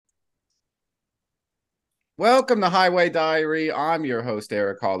Welcome to Highway Diary. I'm your host,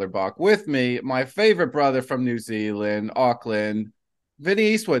 Eric Hollerbach. With me, my favorite brother from New Zealand, Auckland, Vinny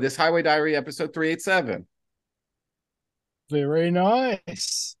Eastwood. This Highway Diary episode 387. Very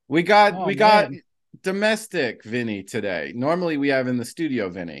nice. We got Oh we got man. domestic Vinny today. Normally we have in the studio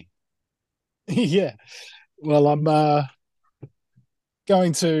Vinny. Yeah. Well, I'm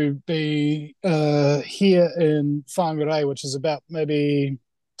going to be here in Whangarei, which is about maybe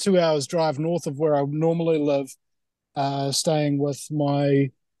 2 hours drive north of where I normally live, staying with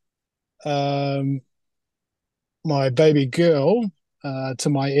um my baby girl, to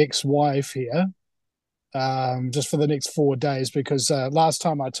my ex-wife here. Just for the next 4 days because last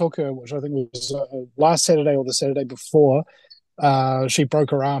time I took her, which I think was last Saturday or the Saturday before, she broke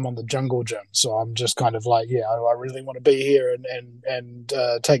her arm on the jungle gym. So I'm just kind of like, yeah, I really want to be here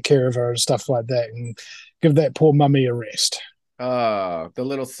and take care of her and stuff like that, and give that poor mummy a rest. The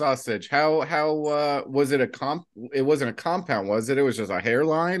little sausage. How was it it wasn't a compound, was it? It was just a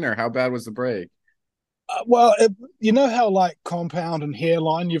hairline, or how bad was the break? You know how like compound and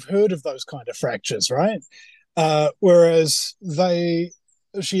hairline, you've heard of those kind of fractures, right? Whereas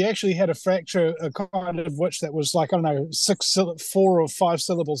she actually had a fracture, a kind of which that was like, I don't know, 4 or 5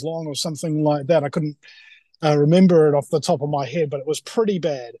 syllables long or something like that. I couldn't remember it off the top of my head, but it was pretty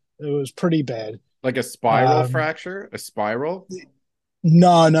bad. It was pretty bad. Like a spiral Um, fracture? A spiral?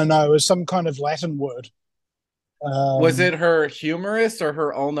 no, no, no. It was some kind of Latin word. Was Um, it her humerus or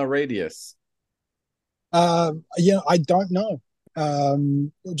her ulna radius? yeah, I don't know.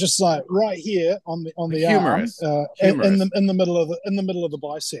 Just like right here on the arm, Humerus. Humerus. in the middle of the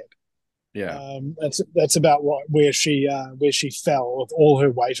bicep. Yeah. That's about where she fell with all her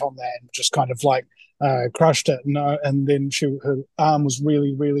weight on that, and just kind of like crushed it. And then her arm was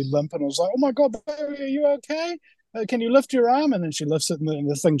really really limp, and I was like, "Oh my god, baby, are you okay? Can you lift your arm?" And then she lifts it, and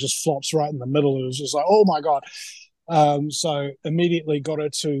the thing just flops right in the middle. It was just like, "Oh my god!" So immediately got her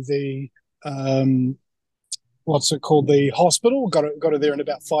to the what's it called, the hospital. Got her there in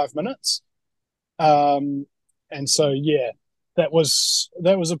about 5 minutes. Um, and so yeah, that was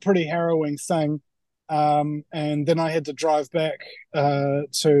a pretty harrowing thing. And then I had to drive back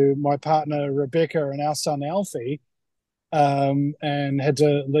to my partner Rebecca and our son Alfie, and had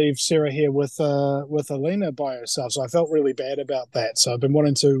to leave Sarah here with Alina by herself. So I felt really bad about that. So I've been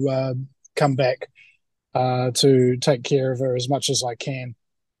wanting to come back to take care of her as much as I can.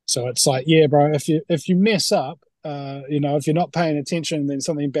 So it's like, yeah, bro, if you mess up, if you're not paying attention, then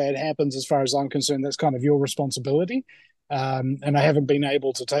something bad happens. As far as I'm concerned, that's kind of your responsibility. And I haven't been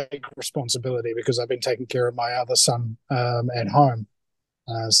able to take responsibility because I've been taking care of my other son at home.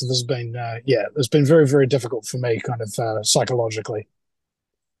 So this has been, yeah, it's been very, very difficult for me, kind of psychologically.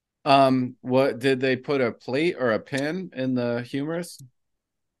 What did they put a plate or a pin in the humerus?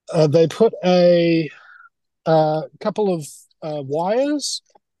 They put a couple of wires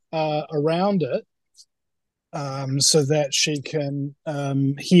around it, so that she can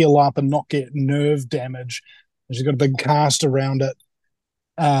heal up and not get nerve damage. She's got a big cast around it.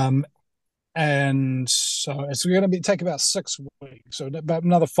 Um, and so it's going to take about 6 weeks, so about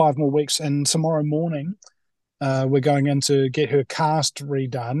another 5 more weeks. And tomorrow morning, we're going in to get her cast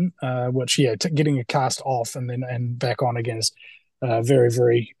redone, which, yeah, getting a cast off and then and back on again is very,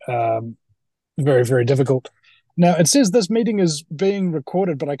 very, very, very difficult. Now, it says this meeting is being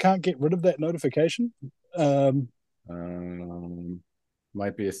recorded, but I can't get rid of that notification. Um, Um,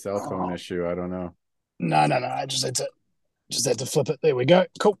 might be a cell phone oh, issue. I don't know. no, no, no. I just had to flip it. There we go.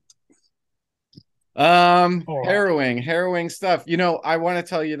 Cool. All right. Harrowing stuff. I want to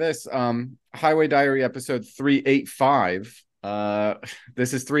tell you this. Highway Diary episode 385.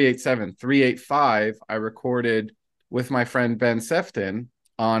 This is 387. 385. I recorded with my friend Ben Sefton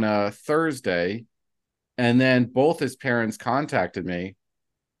on a Thursday, and then both his parents contacted me,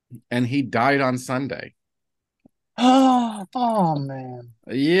 and he died on Sunday. Oh man.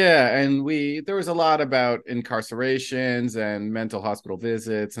 Yeah, and there was a lot about incarcerations and mental hospital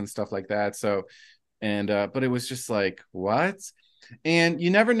visits and stuff like that. So, and but it was just like, what? And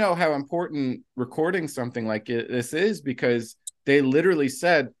you never know how important recording something like this is, because they literally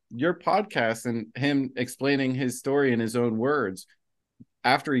said your podcast and him explaining his story in his own words.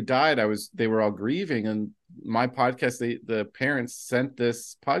 After he died, they were all grieving, and my podcast, the parents sent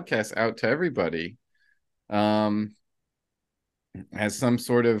this podcast out to everybody. Um, as some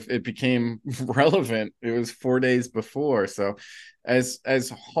sort of, it became relevant. It was 4 days before. So as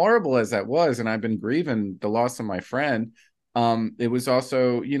horrible as that was, and I've been grieving the loss of my friend, it was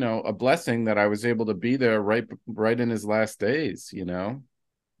also, a blessing that I was able to be there right in his last days.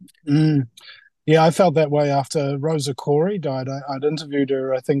 Mm. Yeah, I felt that way after Rosa Corey died. I'd interviewed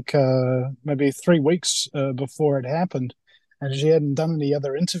her, I think, maybe 3 weeks before it happened, and she hadn't done any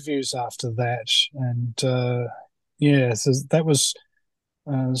other interviews after that. And yeah, so that was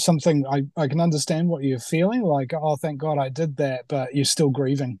something I can understand what you're feeling. Like, oh, thank God I did that, but you're still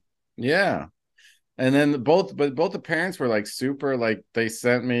grieving. Yeah. And then both the parents were like super, like they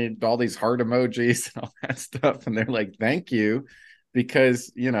sent me all these heart emojis and all that stuff, and they're like, "Thank you,"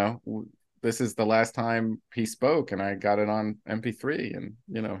 because this is the last time he spoke, and I got it on MP3,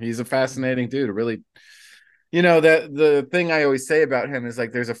 and he's a fascinating dude. Really, that the thing I always say about him is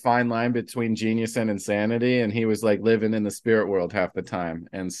like there's a fine line between genius and insanity, and he was like living in the spirit world half the time,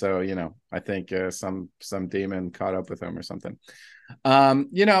 and so I think some demon caught up with him or something.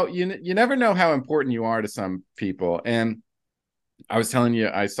 You never know how important you are to some people. And I was telling you,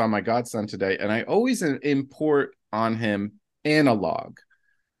 I saw my godson today, and I always import on him analog,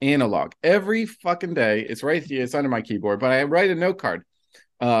 analog every fucking day. It's right here, it's under my keyboard, but I write a note card.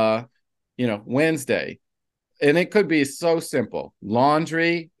 Uh, Wednesday, and it could be so simple: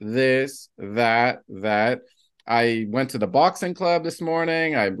 laundry, this, that. I went to the boxing club this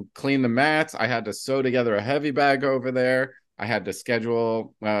morning. I cleaned the mats. I had to sew together a heavy bag over there. I had to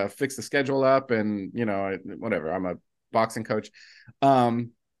fix the schedule up, and whatever. I'm a boxing coach, and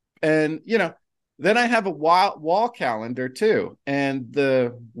then I have a wall calendar too, and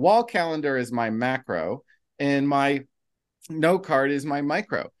the wall calendar is my macro, and my note card is my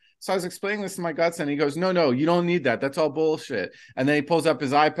micro. So I was explaining this to my godson. He goes, "No, no, you don't need that. That's all bullshit." And then he pulls up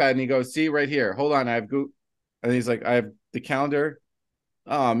his iPad and he goes, "See right here. Hold on, I have Google." And he's like, "I have the calendar."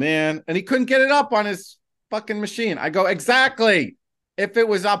 Oh man, and he couldn't get it up on his fucking machine. I go, "Exactly. If it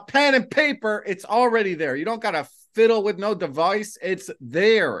was a pen and paper, it's already there. You don't gotta fiddle with no device. It's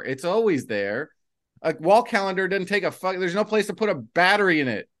there. It's always there. A wall calendar didn't take a fuck. There's no place to put a battery in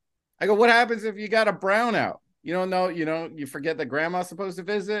it." I go, "What happens if you got a brownout? You don't know, you forget that grandma's supposed to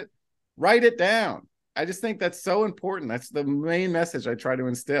visit? Write it down." I just think that's so important. That's the main message I try to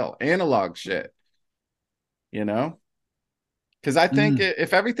instill. Analog shit, you know? Because I think Mm,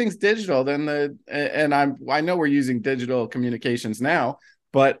 if everything's digital, then I know we're using digital communications now,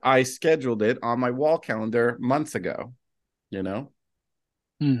 but I scheduled it on my wall calendar months ago, you know?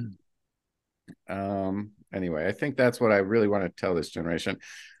 mm. Anyway, I think that's what I really want to tell this generation.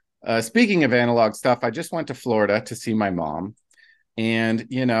 Speaking of analog stuff, I just went to Florida to see my mom. And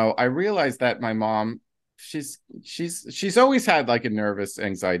I realized that my mom, she's always had like a nervous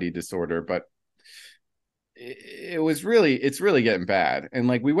anxiety disorder, but it's really getting bad. And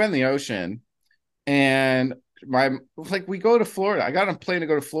like we went in the ocean, and we go to Florida. I got on a plane to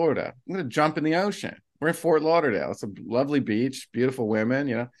go to Florida. I'm gonna jump in the ocean. We're in Fort Lauderdale. It's a lovely beach, beautiful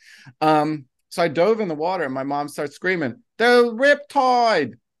women. So I dove in the water, and my mom starts screaming, "The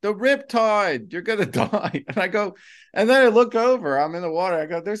riptide! The riptide! You're gonna die!" And I go, and then I look over. I'm in the water. I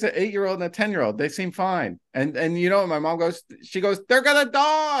go, "There's an 8-year-old and a 10-year-old. They seem fine." And my mom goes, she goes, "They're gonna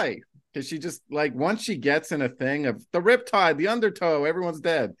die." Because she just like once she gets in a thing of the riptide, the undertow, everyone's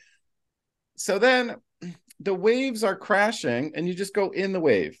dead. So then the waves are crashing, and you just go in the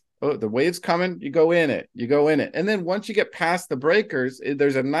wave. Oh, the wave's coming, you go in it, and then once you get past the breakers,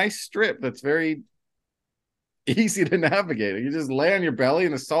 there's a nice strip that's very easy to navigate. You just lay on your belly,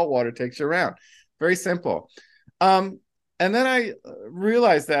 and the salt water takes you around. Very simple. um and then I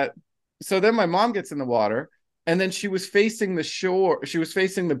realized that. So then my mom gets in the water, and then she was facing the shore, she was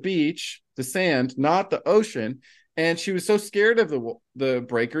facing the beach, the sand, not the ocean. And she was so scared of the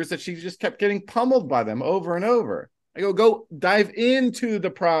breakers that she just kept getting pummeled by them over and over. I go dive into the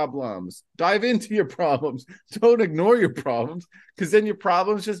problems. Dive into your problems. Don't ignore your problems, because then your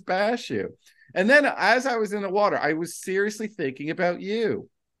problems just bash you. And then as I was in the water, I was seriously thinking about you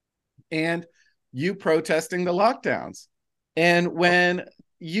and you protesting the lockdowns. And when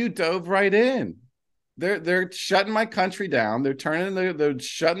you dove right in, they're shutting my country down. They're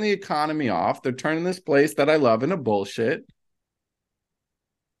shutting the economy off. They're turning this place that I love into bullshit.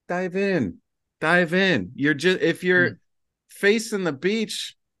 Dive in. Dive in. You're just if you're Mm. facing the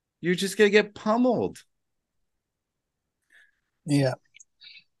beach, you're just gonna get pummeled. Yeah.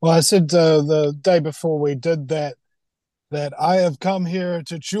 Well, I said the day before we did that I have come here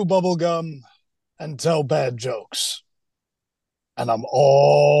to chew bubble gum and tell bad jokes, and I'm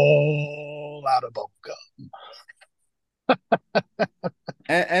all out of bubble gum.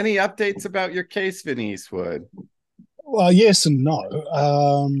 Any updates about your case, Vinny Eastwood? Well, yes and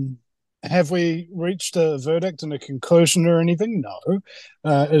no. Have we reached a verdict and a conclusion or anything? No.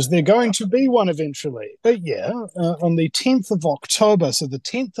 Is there going to be one eventually? But yeah, on the 10th of October, so the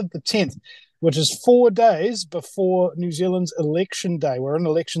 10th of the 10th, which is 4 days before New Zealand's election day. We're in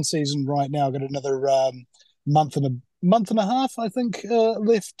election season right now. Got another month and a half, I think,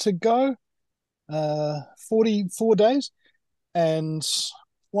 left to go. 44 days. And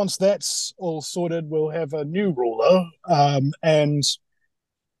once that's all sorted, we'll have a new ruler. And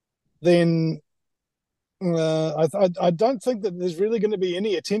then I don't think that there's really going to be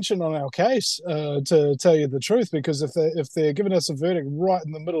any attention on our case, to tell you the truth, because if they're giving us a verdict right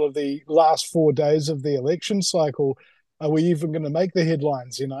in the middle of the last 4 days of the election cycle, are we even going to make the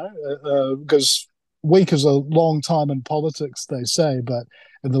headlines? Because week is a long time in politics, they say, but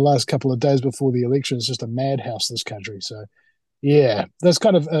in the last couple of days before the election, it's just a madhouse, this country. So yeah, that's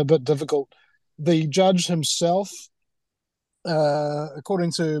kind of a bit difficult. The judge himself,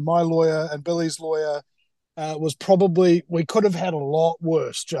 according to my lawyer and Billy's lawyer, was probably, we could have had a lot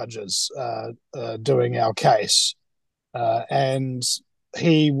worse judges doing our case. And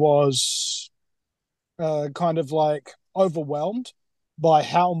he was kind of like overwhelmed by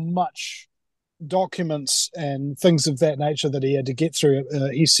how much documents and things of that nature that he had to get through.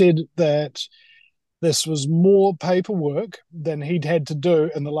 He said that this was more paperwork than he'd had to do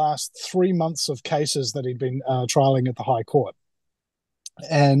in the last 3 months of cases that he'd been trialing at the High Court.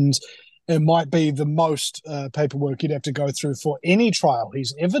 And it might be the most paperwork he'd have to go through for any trial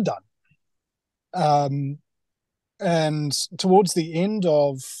he's ever done. And towards the end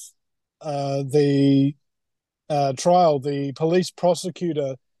of the trial, the police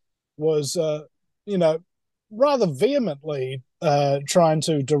prosecutor was, rather vehemently trying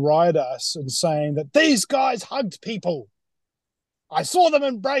to deride us and saying that these guys hugged people. I saw them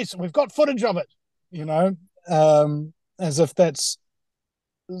embrace, and we've got footage of it, as if that's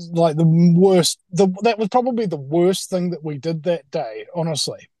like the worst. That was probably the worst thing that we did that day,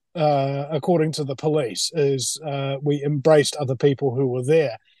 honestly. According to the police, is we embraced other people who were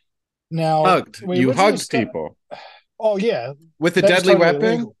there. Now, Hugged. we You originally hugged people Oh yeah, with a that's deadly totally weapon?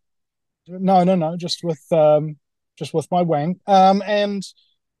 illegal. No, just with my wang. And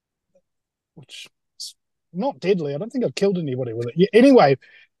which is not deadly. I don't think I've killed anybody with it. Yeah, anyway,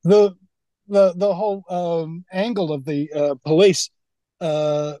 the the whole angle of the police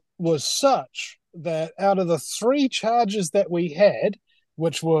was such that out of the 3 charges that we had,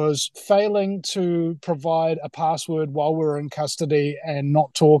 which was failing to provide a password while we were in custody and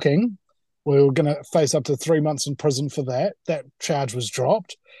not talking, we were going to face up to 3 months in prison for that. That charge was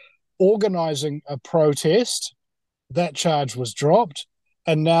dropped. Organizing a protest, that charge was dropped.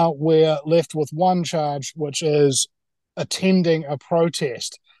 And now we're left with one charge, which is attending a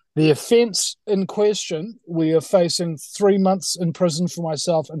protest. The offence in question, we are facing 3 months in prison for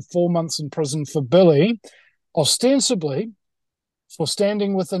myself and 4 months in prison for Billy, ostensibly for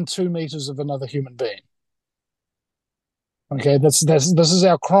standing within 2 meters of another human being. Okay, this is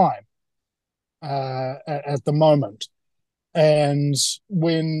our crime at the moment. And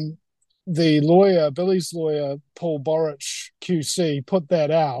when Billy's lawyer, Paul Borich QC, put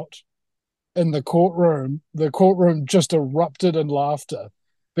that out in the courtroom just erupted in laughter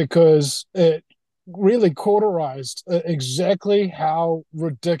because it really cauterized exactly how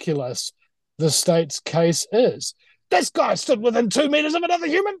ridiculous the state's case is. This guy stood within 2 meters of another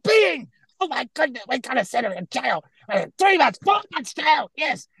human being. Oh my goodness, we could have sent him in jail. 3 months, 4 months jail.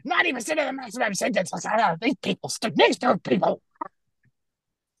 Yes, 90% of the maximum sentence. These people stood next to people.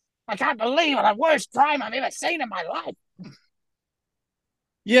 I can't believe the worst crime I've ever seen in my life.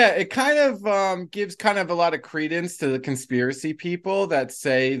 Yeah, it kind of gives kind of a lot of credence to the conspiracy people that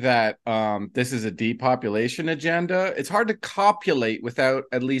say that this is a depopulation agenda. It's hard to copulate without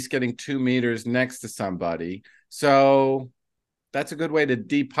at least getting 2 meters next to somebody. So that's a good way to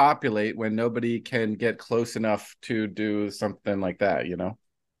depopulate when nobody can get close enough to do something like that, you know?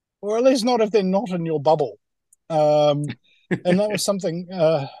 Or at least not if they're not in your bubble. And that was something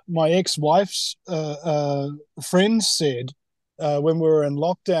my ex-wife's friend said when we were in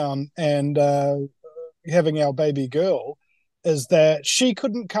lockdown and having our baby girl, is that she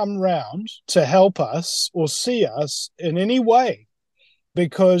couldn't come round to help us or see us in any way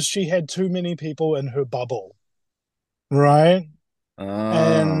because she had too many people in her bubble, right?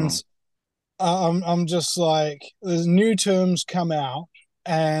 And Oh. I'm just like, there's new terms come out,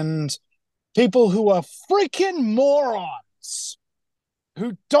 and people who are freaking morons,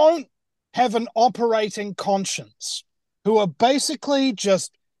 who don't have an operating conscience, who are basically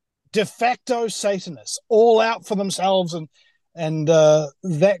just de facto Satanists, all out for themselves and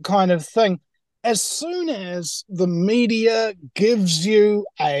that kind of thing. As soon as the media gives you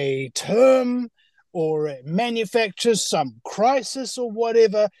a term or it manufactures some crisis or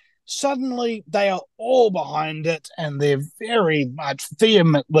whatever, suddenly they are all behind it and they're very much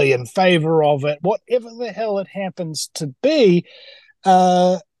vehemently in favor of it, whatever the hell it happens to be.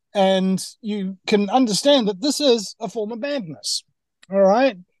 Uh, and you can understand that this is a form of madness. All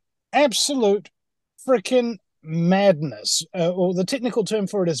right. Absolute freaking madness. Or the technical term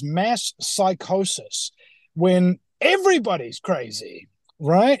for it is mass psychosis, when everybody's crazy,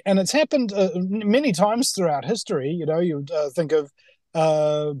 right? And it's happened many times throughout history. You know, you think of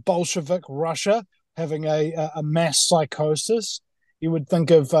Bolshevik Russia having a mass psychosis. You would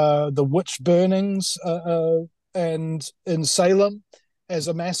think of the witch burnings and in Salem as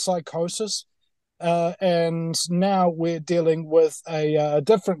a mass psychosis. And now we're dealing with a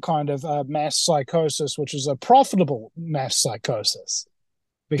different kind of mass psychosis, which is a profitable mass psychosis.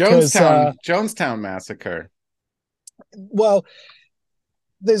 Because, Jonestown massacre. well,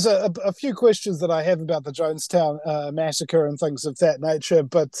 there's a few questions that I have about the Jonestown massacre and things of that nature,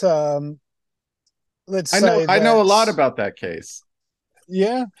 but let's say I know a lot that, about that case.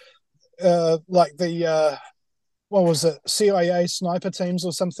 yeah, like the what was it, CIA sniper teams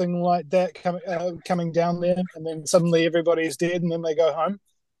or something like that coming down there, and then suddenly everybody's dead, and then they go home.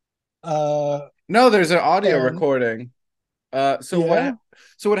 No, there's an audio And recording. yeah, So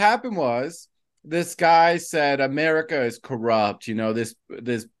what happened was this guy said America is corrupt. You know, this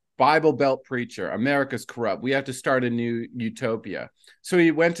Bible Belt preacher, America's corrupt. We have to start a new utopia. So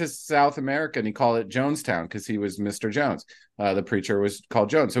he went to South America and he called it Jonestown because he was Mr. Jones. The preacher was called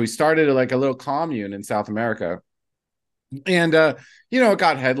Jones. So he started like a little commune in South America. And it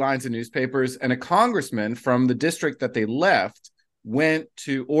got headlines in newspapers, and a congressman from the district that they left went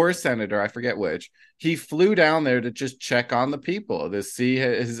to, or a senator, I forget which, he flew down there to just check on the people, to see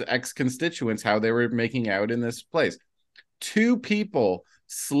his ex-constituents, how they were making out in this place. Two people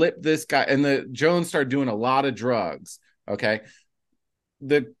slipped this guy, and the Jones started doing a lot of drugs. Okay.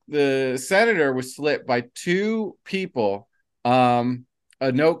 The senator was slipped by two people, a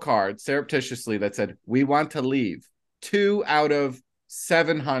note card surreptitiously that said, "We want to leave." 2 out of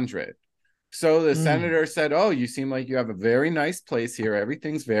 700. So the senator said, "Oh, you seem like you have a very nice place here.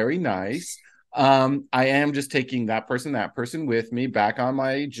 Everything's very nice. I am just taking that person with me back on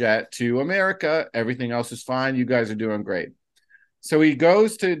my jet to America. Everything else is fine. You guys are doing great." So he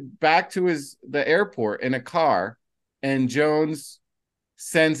goes back to the airport in a car, and Jones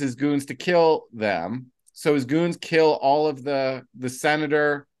sends his goons to kill them. So his goons kill all of the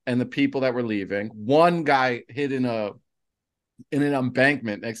senator and the people that were leaving. One guy hid in an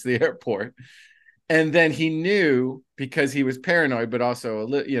embankment next to the airport. And then he knew, because he was paranoid, but also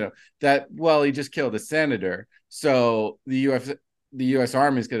that, well, he just killed a senator, so the U.S.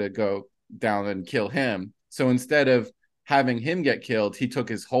 Army is going to go down and kill him. So instead of having him get killed, he took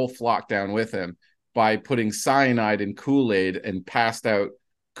his whole flock down with him by putting cyanide in Kool-Aid and passed out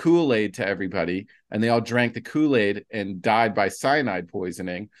Kool-Aid to everybody, and they all drank the Kool-Aid and died by cyanide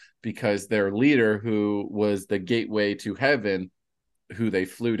poisoning because their leader, who was the gateway to heaven, who they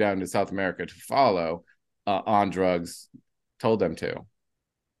flew down to South America to follow on drugs, told them to.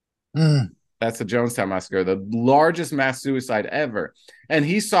 That's the Jonestown Massacre, the largest mass suicide ever. And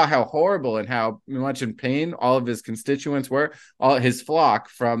he saw how horrible and how much in pain all of his constituents were, all his flock,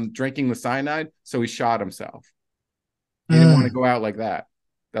 from drinking the cyanide. So he shot himself. He didn't want to go out like that.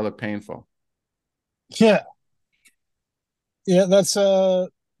 That looked painful. Yeah, yeah, that's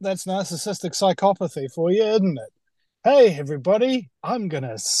narcissistic psychopathy for you, isn't it? Hey, everybody, I'm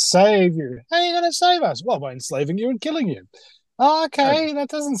gonna save you. How are you gonna save us? Well, by enslaving you and killing you. Oh, okay, that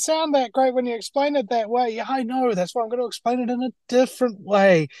doesn't sound that great when you explain it that way. Yeah, I know. That's why I'm going to explain it in a different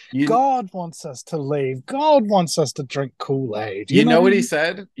way. You God wants us to leave. God wants us to drink Kool-Aid. you know what he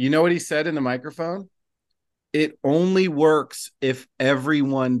said? You know what he said in the microphone? It only works if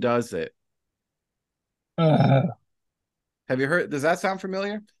everyone does it. Have you heard? Does that sound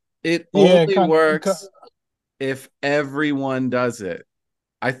familiar? It Yeah, only works if everyone does it.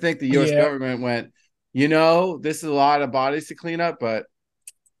 I think the US yeah, government went, this is a lot of bodies to clean up, but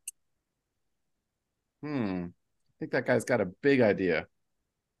I think that guy's got a big idea.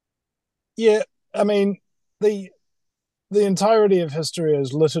 yeah. I mean, the entirety of history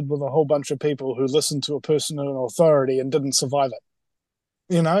is littered with a whole bunch of people who listened to a person in authority and didn't survive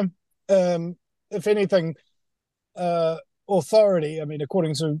it. If anything, authority, I mean,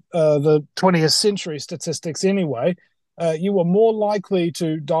 according to the 20th century statistics anyway, you were more likely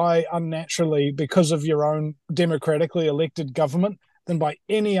to die unnaturally because of your own democratically elected government than by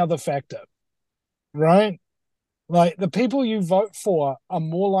any other factor, right? Like, the people you vote for are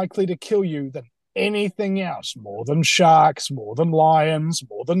more likely to kill you than anything else, more than sharks, more than lions,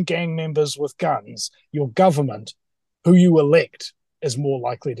 more than gang members with guns. Your government, who you elect. is more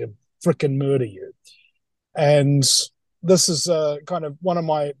likely to frickin' murder you. And this is kind of one of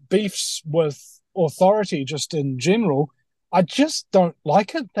my beefs with authority just in general. I just don't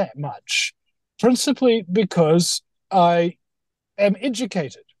like it that much, principally because I am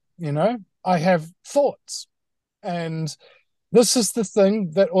educated, you know, I have thoughts. And this is the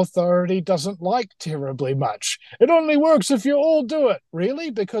thing that authority doesn't like terribly much. It only works if you all do it.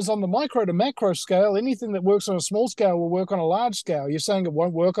 Really? Because on the micro to macro scale, anything that works on a small scale will work on a large scale. You're saying it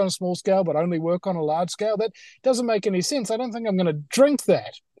won't work on a small scale, but only work on a large scale? That doesn't make any sense. I don't think I'm going to drink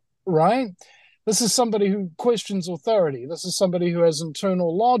that, right? This is somebody who questions authority. This is somebody who has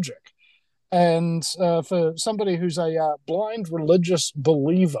internal logic. And for somebody who's a blind religious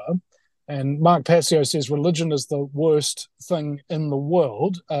believer, and Mark Passio says religion is the worst thing in the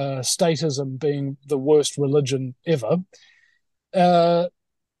world, statism being the worst religion ever. Uh,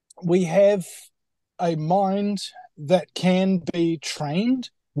 we have a mind that can be trained.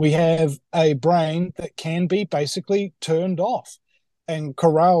 We have a brain that can be basically turned off and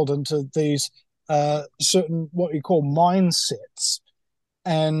corralled into these certain what you call mindsets.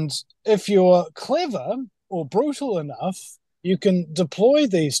 And if you're clever or brutal enough, you can deploy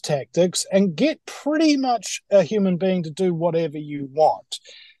these tactics and get pretty much a human being to do whatever you want.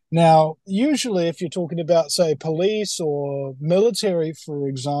 Now, usually, if you're talking about, say, police or military, for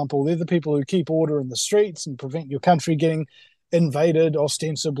example, they're the people who keep order in the streets and prevent your country getting invaded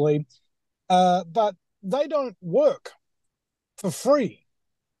ostensibly. But they don't work for free.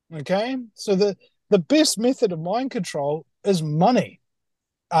 Okay. So the best method of mind control is money.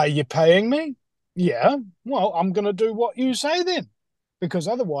 Are you paying me? Yeah. Well, I'm going to do what you say then, because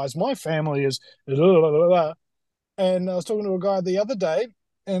otherwise my family is. And I was talking to a guy the other day,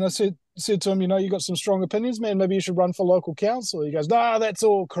 and I said to him, you know, you got some strong opinions, man. Maybe you should run for local council. He goes, no, that's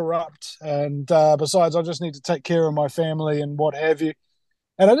all corrupt. And besides, I just need to take care of my family and what have you.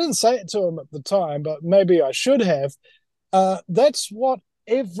 And I didn't say it to him at the time, but maybe I should have. That's what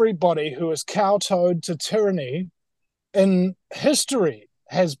everybody who is kowtowed to tyranny in history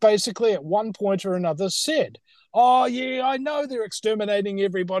has basically at one point or another said, oh, yeah, I know they're exterminating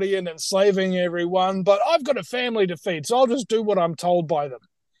everybody and enslaving everyone, but I've got a family to feed, so I'll just do what I'm told by them.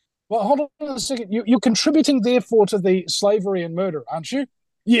 Well, hold on a second. You're contributing, therefore, to the slavery and murder, aren't you?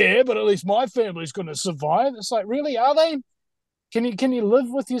 Yeah, but at least my family's going to survive. It's like, really, are they? Can you live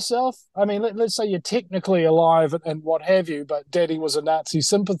with yourself? I mean, let's say you're technically alive and what have you, but daddy was a Nazi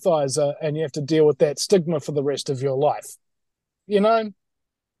sympathizer and you have to deal with that stigma for the rest of your life. You know,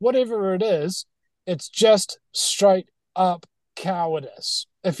 whatever it is, it's just straight up cowardice.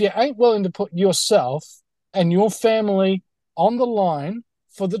 If you ain't willing to put yourself and your family on the line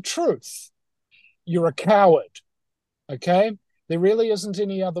for the truth, you're a coward. Okay? There really isn't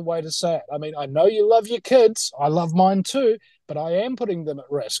any other way to say it. I mean, I know you love your kids. I love mine too, but I am putting them at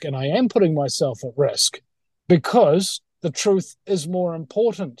risk and I am putting myself at risk because the truth is more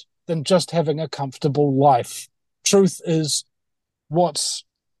important than just having a comfortable life. Truth is what's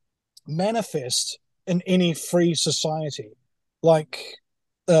manifest in any free society. Like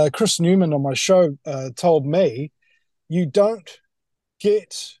Chris Newman on my show told me, you don't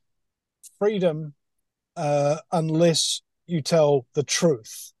get freedom unless you tell the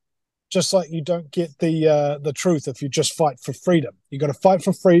truth. Just like you don't get the truth if you just fight for freedom. You got to fight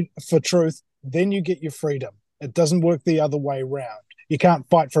for truth, then you get your freedom. It doesn't work the other way around. You can't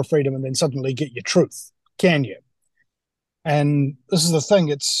fight for freedom and then suddenly get your truth, can you? And this is the thing,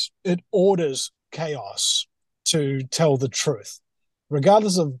 it orders chaos to tell the truth.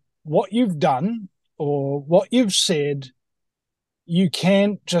 Regardless of what you've done or what you've said, you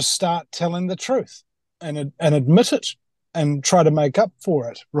can't just start telling the truth and admit it and try to make up for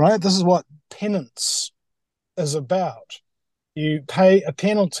it, right? This is what penance is about. You pay a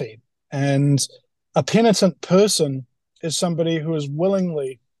penalty, and a penitent person is somebody who is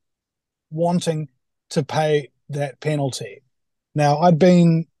willingly wanting to pay that penalty. Now, I'd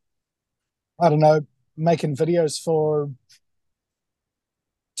been, I don't know, making videos for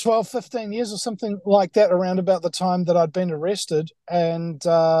 12, 15 years or something like that around about the time that I'd been arrested. And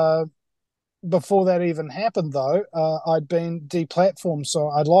before that even happened, though, I'd been deplatformed. So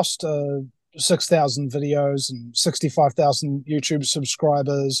I'd lost 6,000 videos and 65,000 YouTube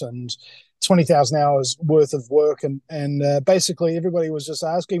subscribers and 20,000 hours worth of work. And basically everybody was just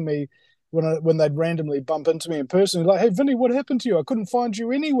asking me when they'd randomly bump into me in person, like, hey, Vinny, what happened to you? I couldn't find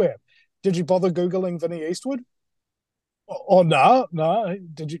you anywhere. Did you bother Googling Vinny Eastwood? Oh, no, no.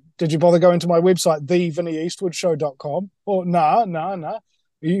 Did you bother going to my website, thevinnyeastwoodshow.com? Oh, no, no, no.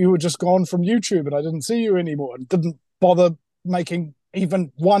 You were just gone from YouTube and I didn't see you anymore and didn't bother making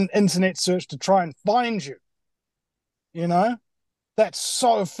even one internet search to try and find you. You know, That's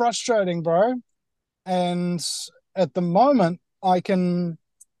so frustrating, bro. And at the moment, I can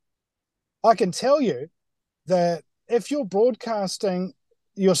tell you that if you're broadcasting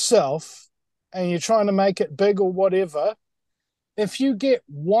yourself and you're trying to make it big or whatever, if you get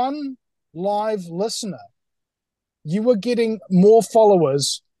one live listener, you are getting more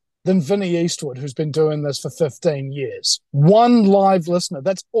followers than Vinny Eastwood, who's been doing this for 15 years. One live listener.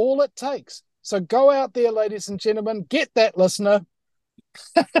 That's all it takes. So go out there, ladies and gentlemen, get that listener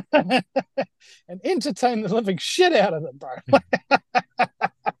and entertain the living shit out of them, bro.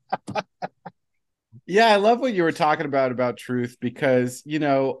 Yeah, I love what you were talking about truth because, in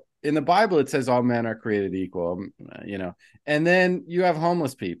the Bible it says all men are created equal, and then you have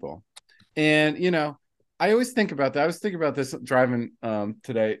homeless people. And, I always think about that. I was thinking about this driving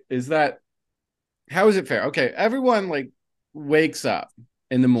today, is that how is it fair? Okay, everyone like wakes up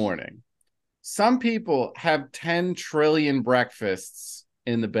in the morning. Some people have 10 trillion breakfasts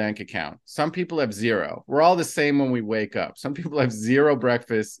in the bank account. Some people have zero. We're all the same when we wake up. Some people have zero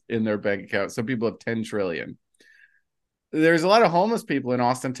breakfasts in their bank account. Some people have 10 trillion. There's a lot of homeless people in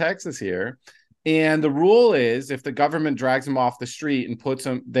Austin, Texas here. And the rule is if the government drags them off the street and puts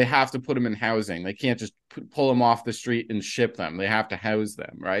them, they have to put them in housing. They can't just pull them off the street and ship them. They have to house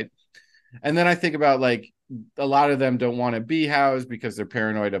them, right? And then I think about like a lot of them don't want to be housed because they're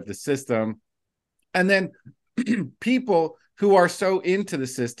paranoid of the system. And then people who are so into the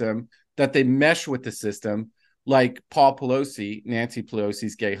system that they mesh with the system, like Paul Pelosi, Nancy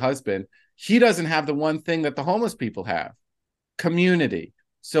Pelosi's gay husband, he doesn't have the one thing that the homeless people have: community.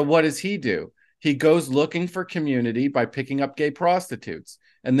 So what does he do? He goes looking for community by picking up gay prostitutes.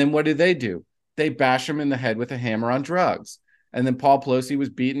 And then what do? They bash him in the head with a hammer on drugs. And then Paul Pelosi was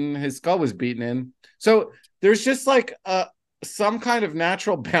beaten, his skull was beaten in. So there's just like some kind of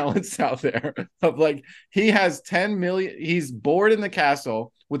natural balance out there of like, he has 10 million, he's bored in the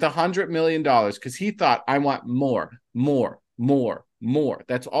castle with $100 million because he thought, I want more, more, more, more.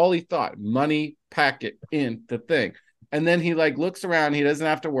 That's all he thought. Money, pack it in the thing. And then he like looks around, he doesn't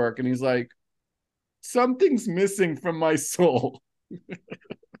have to work, and he's like, something's missing from my soul.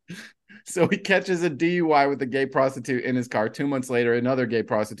 So he catches a DUI with a gay prostitute in his car. 2 months later, another gay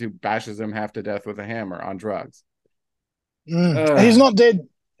prostitute bashes him half to death with a hammer on drugs. He's not dead.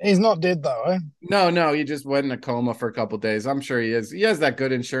 He's not dead though, eh? No, he just went in a coma for a couple of days. I'm sure he is. He has that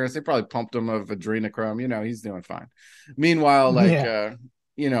good insurance. They probably pumped him of adrenochrome. He's doing fine. Meanwhile, like, Yeah.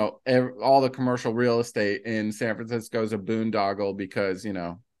 all the commercial real estate in San Francisco is a boondoggle because,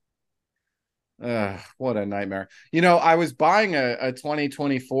 what a nightmare. I was buying a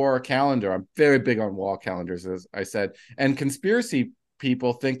 2024 calendar. I'm very big on wall calendars, as I said. And conspiracy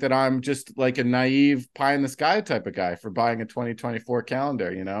people think that I'm just like a naive pie in the sky type of guy for buying a 2024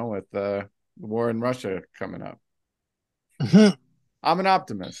 calendar, with the war in Russia coming up. I'm an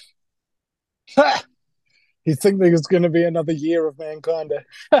optimist. You think there's going to be another year of mankind?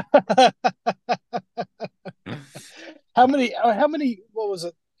 What was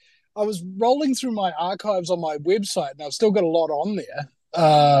it? I was rolling through my archives on my website, and I've still got a lot on there.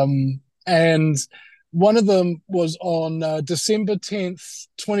 And one of them was on December 10th,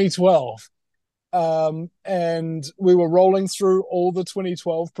 2012. And we were rolling through all the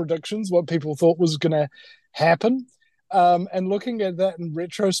 2012 predictions, what people thought was going to happen. And looking at that in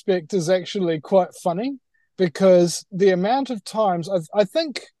retrospect is actually quite funny because the amount of times I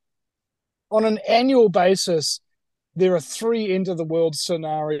think on an annual basis, there are 3 end of the world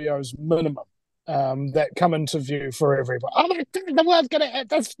scenarios minimum that come into view for everybody. Oh my God, the world's going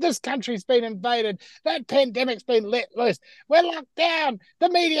to, this country's been invaded. That pandemic's been let loose. We're locked down. The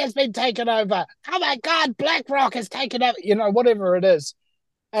media's been taken over. Oh my God, BlackRock has taken over, whatever it is.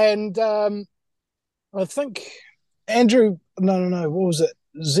 And I think Andrew, no, what was it?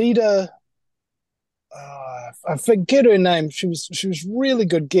 Zeta, I forget her name. She was really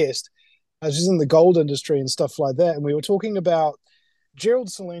good guest. She's in the gold industry and stuff like that. And we were talking about Gerald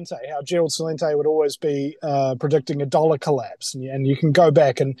Celente, how Gerald Celente would always be predicting a dollar collapse. And you can go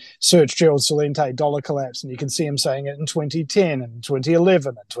back and search Gerald Celente dollar collapse, and you can see him saying it in 2010 and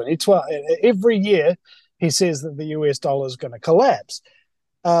 2011 and 2012. Every year, he says that the US dollar is going to collapse.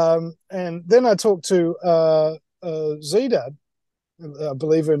 And then I talked to Zeta, I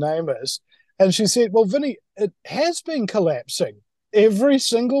believe her name is, and she said, well, Vinny, it has been collapsing every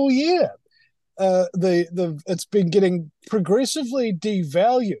single year. It's been getting progressively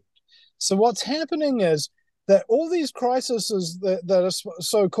devalued. So what's happening is that all these crises that are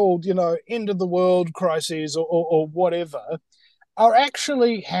so-called, end of the world crises or whatever are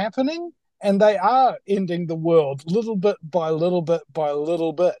actually happening, and they are ending the world little bit by little bit by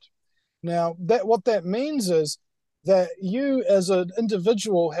little bit. Now, what that means is that you as an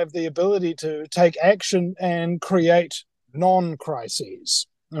individual have the ability to take action and create non-crises.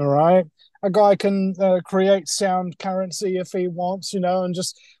 All right. A guy can create sound currency if he wants, and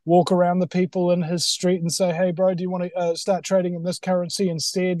just walk around the people in his street and say, "Hey, bro, do you want to start trading in this currency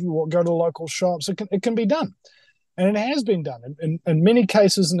instead?" You go to local shops. It can be done, and it has been done in many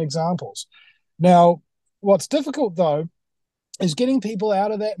cases and examples. Now, what's difficult though is getting people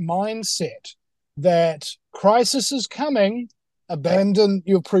out of that mindset that crisis is coming, abandon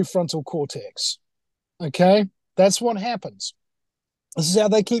your prefrontal cortex. Okay? That's what happens. This is how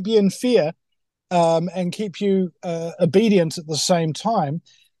they keep you in fear and keep you obedient at the same time,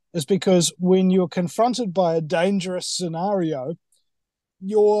 is because when you're confronted by a dangerous scenario,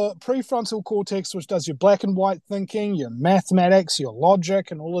 your prefrontal cortex, which does your black and white thinking, your mathematics, your logic,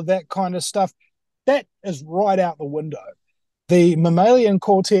 and all of that kind of stuff, that is right out the window. The mammalian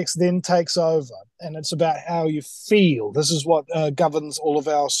cortex then takes over, and it's about how you feel. This is what governs all of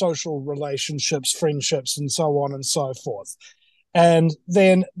our social relationships, friendships, and so on and so forth. And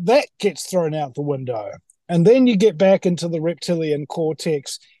then that gets thrown out the window. And then you get back into the reptilian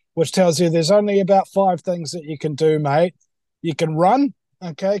cortex, which tells you there's only about 5 things that you can do, mate. You can run.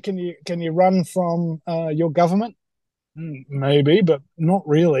 Okay, can you run from your government? Maybe, but not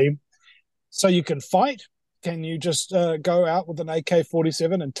really. So you can fight. Can you just go out with an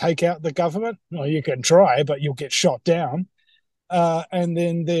AK-47 and take out the government? Well, you can try, but you'll get shot down. And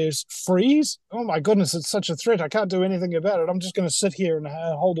then there's freeze. Oh my goodness, it's such a threat. I can't do anything about it. I'm just going to sit here and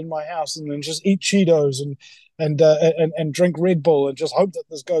hold in my house and then just eat Cheetos and drink Red Bull and just hope that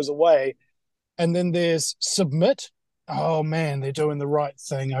this goes away. And then there's submit. Oh man, they're doing the right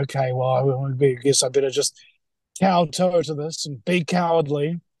thing. Okay, well, I guess I better just kowtow to this and be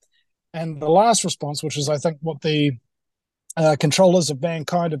cowardly. And the last response, which is I think what the controllers of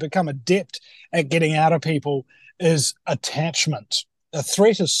mankind have become adept at getting out of people, is attachment. A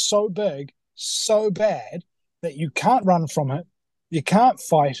threat is so big, so bad, that you can't run from it, you can't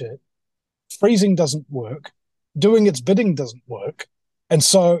fight it, freezing doesn't work, doing its bidding doesn't work, and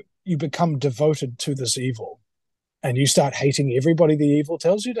so you become devoted to this evil, and you start hating everybody the evil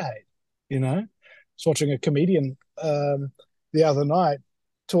tells you to hate. I was watching a comedian the other night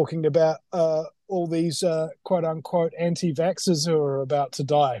talking about all these quote unquote anti-vaxxers who are about to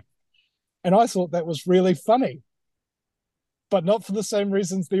die. And I thought that was really funny, but not for the same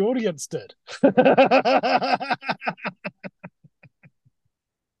reasons the audience did.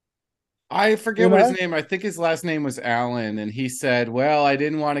 I forget you what his know? name. I think his last name was Allen, and he said, "Well, I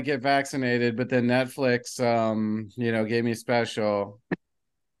didn't want to get vaccinated, but then Netflix, gave me a special."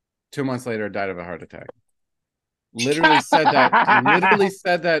 2 months later, died of a heart attack. Literally said that. Literally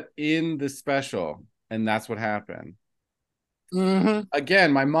said that in the special, and that's what happened. Mm-hmm.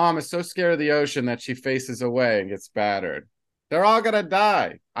 Again, my mom is so scared of the ocean that she faces away and gets battered. They're all gonna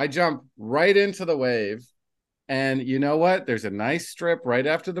die. I jump right into the wave. And you know what? There's a nice strip right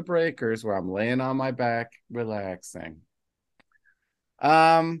after the breakers where I'm laying on my back, relaxing.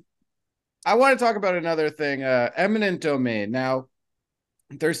 Um, I want to talk about another thing, eminent domain. Now,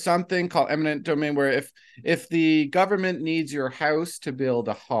 there's something called eminent domain where if the government needs your house to build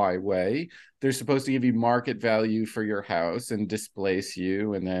a highway, they're supposed to give you market value for your house and displace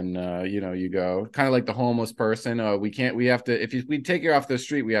you, and then you go kind of like the homeless person. We have to, if we take you off the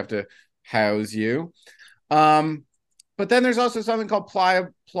street, we have to house you. But then there's also something called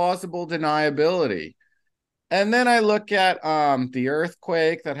plausible deniability. And then I look at the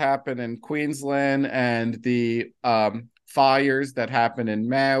earthquake that happened in Queensland and the fires that happened in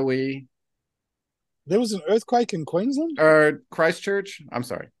Maui There was an earthquake in Queensland? or Christchurch. I'm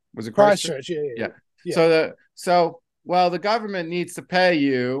sorry. Was it Christchurch? Christchurch, yeah, Yeah. yeah, yeah. So the government needs to pay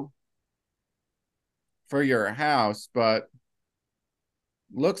you for your house, but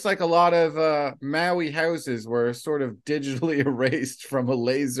looks like a lot of Maui houses were sort of digitally erased from a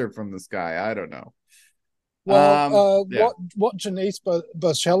laser from the sky. I don't know. Well, Yeah. what Janice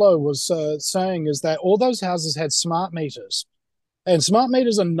Barcelo was saying is that all those houses had smart meters, and smart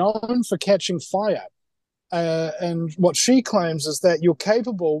meters are known for catching fire. And what she claims is that you're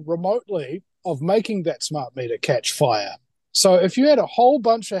capable remotely of making that smart meter catch fire. So if you had a whole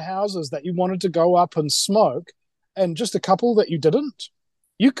bunch of houses that you wanted to go up and smoke, and just a couple that you didn't,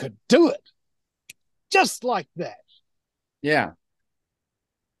 you could do it just like that. Yeah.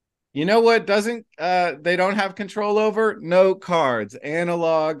 You know what doesn't they don't have control over? Note cards,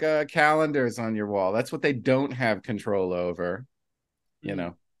 analog calendars on your wall. That's what they don't have control over, you Mm.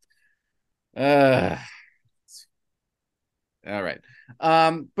 know. Uh all right.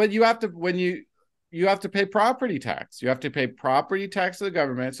 But you have to when you have to pay property tax. You have to pay property tax to the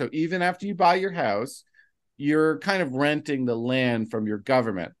government. So even after you buy your house, you're kind of renting the land from your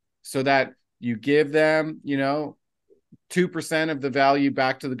government so that you give them, 2% of the value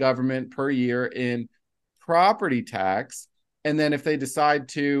back to the government per year in property tax. And then if they decide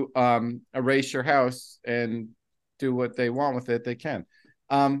to erase your house and do what they want with it, they can.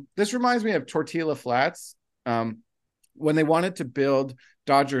 This reminds me of Tortilla Flats. When they wanted to build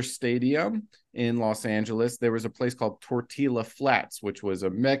Dodger Stadium in Los Angeles, there was a place called Tortilla Flats, which was a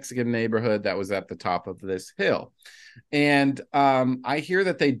Mexican neighborhood that was at the top of this hill. And I hear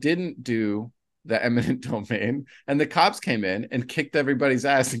that they didn't do the eminent domain, and the cops came in and kicked everybody's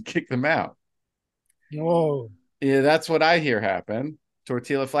ass and kicked them out. Whoa. Yeah, that's what I hear happened.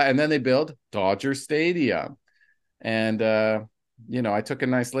 Tortilla Flat, and then they build Dodger Stadium. And I took a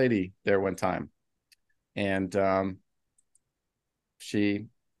nice lady there one time, and she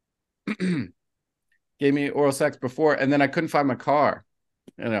gave me oral sex before, and then I couldn't find my car.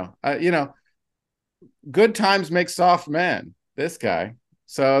 Good times make soft men. This guy.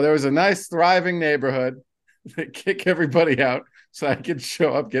 So there was a nice, thriving neighborhood. They kick everybody out so I could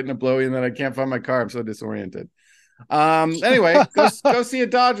show up getting a blowy, and then I can't find my car. I'm so disoriented. Anyway, go see a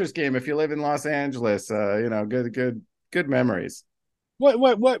Dodgers game if you live in Los Angeles. Good memories. Wait,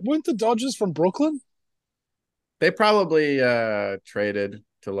 weren't the Dodgers from Brooklyn? They probably traded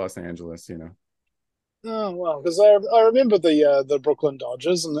to Los Angeles. Oh well, because I remember the Brooklyn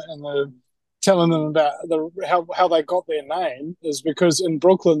Dodgers and the telling them about how they got their name is because in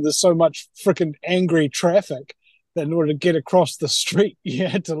Brooklyn there's so much freaking angry traffic that in order to get across the street you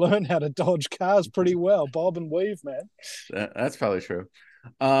had to learn how to dodge cars pretty well, bob and weave, man. That's probably true.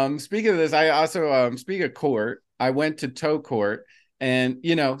 Speaking of this, I also speak of court. I went to tow court, and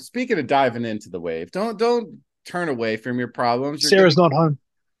speaking of diving into the wave, don't turn away from your problems. Sarah's not home.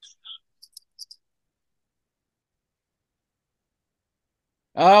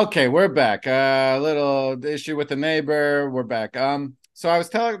 Okay, we're back. A little issue with the neighbor. We're back. So I was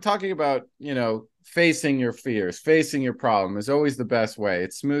talking about, facing your fears, facing your problem is always the best way.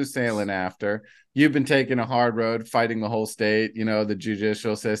 It's smooth sailing after. You've been taking a hard road, fighting the whole state, the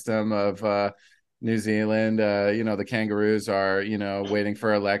judicial system of New Zealand. The kangaroos are, waiting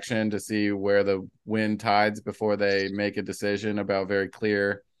for election to see where the wind tides before they make a decision about very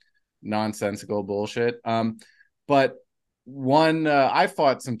clear, nonsensical bullshit. But I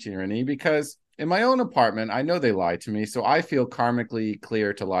fought some tyranny because in my own apartment, I know they lied to me, so I feel karmically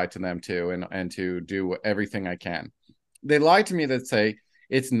clear to lie to them too, and to do everything I can. They lied to me that say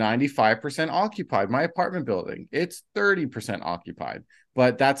it's 95% occupied. My apartment building, it's 30% occupied.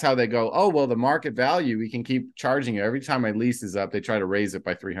 But that's how they go, oh, well, the market value, we can keep charging you. Every time my lease is up, they try to raise it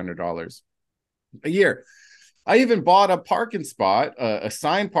by $300 a year. I even bought a parking spot, a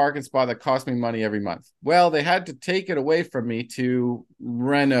signed parking spot that cost me money every month. Well, they had to take it away from me to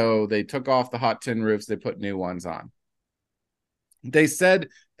reno. They took off the hot tin roofs. They put new ones on. They said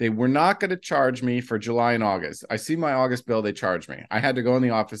they were not going to charge me for July and August. I see my August bill. They charged me. I had to go in the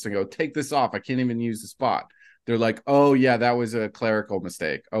office and go, take this off. I can't even use the spot. They're like, oh, yeah, that was a clerical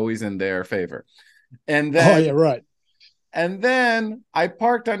mistake. Always in their favor. And then, oh, yeah, right. And then I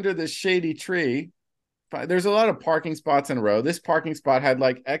parked under this shady tree. There's a lot of parking spots in a row. This parking spot had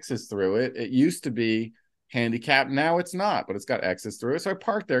like X's through it. It used to be handicapped. Now it's not, but it's got X's through it. So I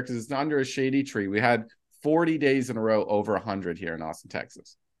parked there because it's under a shady tree. We had 40 days in a row over 100 here in Austin,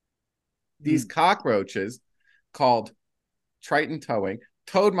 Texas. These cockroaches called Triton Towing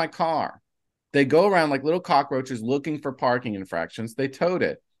towed my car. They go around like little cockroaches looking for parking infractions. They towed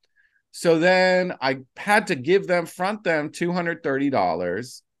it. So then I had to front them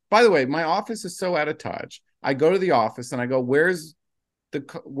 $230. By the way, my office is so out of touch. I go to the office and I go, where's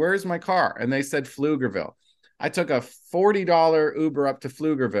my car? And they said Pflugerville. I took a $40 Uber up to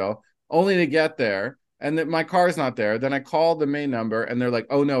Pflugerville only to get there, and that my car's not there. Then I called the main number and they're like,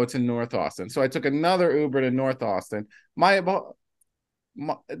 oh no, it's in North Austin. So I took another Uber to North Austin.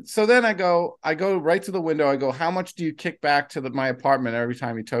 So then I go right to the window. I go, how much do you kick back to my apartment every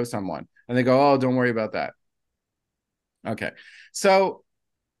time you tow someone? And they go, oh, don't worry about that. Okay. So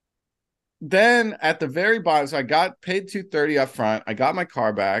then at the very bottom, so I got paid $230 up front. I got my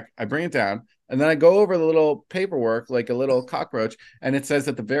car back. I bring it down. And then I go over the little paperwork, like a little cockroach. And it says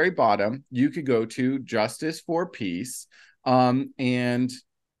at the very bottom, you could go to Justice for Peace. And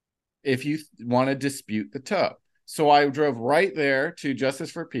if you want to dispute the tow. So I drove right there to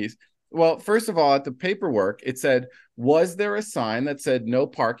Justice for Peace. Well, first of all, at the paperwork, it said, was there a sign that said no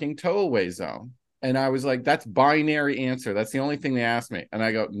parking tow-away zone? And I was like, that's binary answer. That's the only thing they asked me. And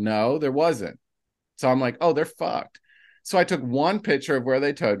I go, no, there wasn't. So I'm like, oh, they're fucked. So I took one picture of where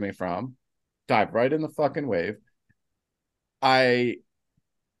they towed me from, dived right in the fucking wave. I,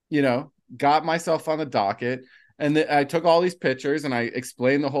 got myself on the docket, and I took all these pictures and I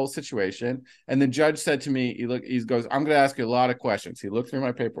explained the whole situation. And the judge said to me, he goes, "I'm going to ask you a lot of questions." He looked through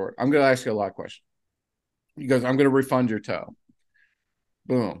my paperwork. "I'm going to ask you a lot of questions." He goes, "I'm going to refund your tow."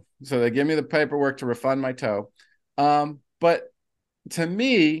 Boom. So they give me the paperwork to refund my tow. But to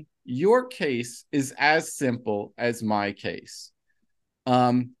me, your case is as simple as my case.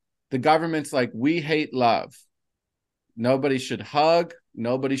 Um, the government's like, we hate love. Nobody should hug.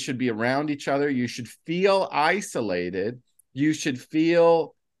 Nobody should be around each other. You should feel isolated. You should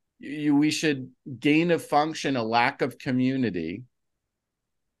feel we should gain a function, a lack of community,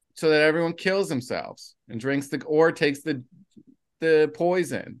 so that everyone kills themselves and drinks or takes the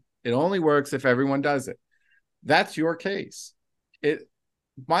poison. It only works if everyone does it. That's your case. It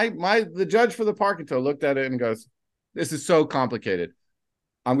the judge for the parking tow looked at it and goes, "This is so complicated.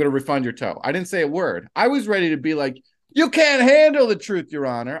 I'm going to refund your tow." I didn't say a word. I was ready to be like, "You can't handle the truth, Your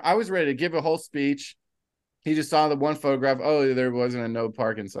Honor." I was ready to give a whole speech. He just saw the one photograph. "Oh, there wasn't a no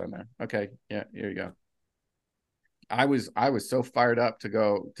parking sign there." Okay, yeah, here you go. I was so fired up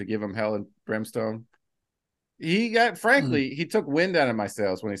to give him hell and brimstone. Mm. He took wind out of my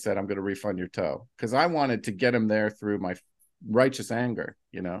sails when he said, "I'm going to refund your tow," because I wanted to get him there through my righteous anger.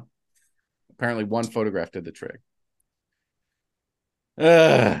 Apparently one photograph did the trick.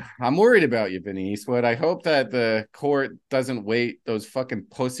 I'm worried about you, Vinny Eastwood. I hope that the court doesn't wait. Those fucking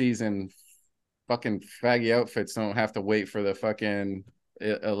pussies and fucking faggy outfits don't have to wait for the fucking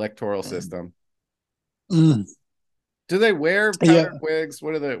electoral system. Mm. Do they wear powdered Yeah. wigs?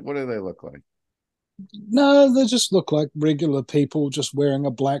 What do they look like? No, they just look like regular people just wearing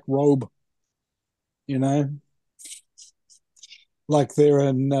a black robe, you know, like they're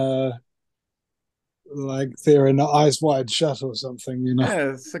in Eyes Wide Shut or something, you know.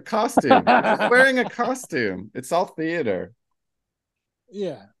 Yeah, it's a costume. They're just wearing a costume. It's all theater.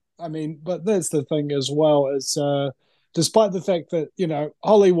 Yeah, I mean, but that's the thing as well, is despite the fact that,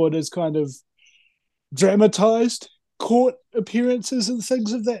 Hollywood is kind of dramatized court appearances and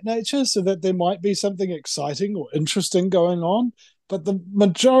things of that nature so that there might be something exciting or interesting going on. But the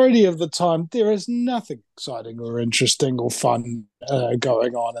majority of the time, there is nothing exciting or interesting or fun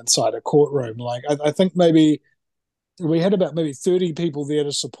going on inside a courtroom. Like, I think maybe we had about maybe 30 people there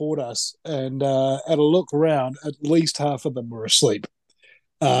to support us. And at a look around, at least half of them were asleep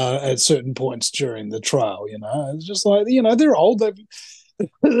at certain points during the trial. It's just like, they're old.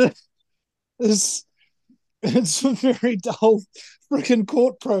 It's, it's a very dull freaking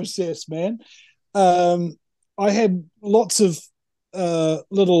court process, man. I had lots of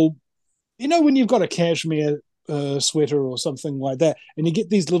little, when you've got a cashmere sweater or something like that, and you get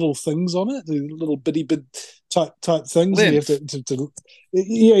these little things on it, the little bitty bit type things, and you have Lymph.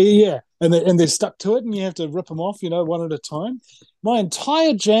 yeah, yeah, yeah, and they're stuck to it, and you have to rip them off, one at a time. My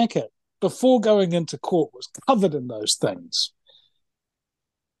entire jacket before going into court was covered in those things.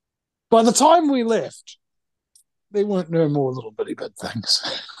 By the time we left, they weren't no more little bitty bit things.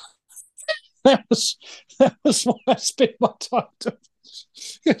 that was that was what I spent my time doing.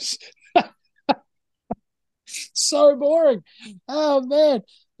 It's so boring. Oh man,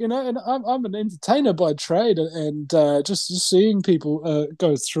 and I'm an entertainer by trade, and just seeing people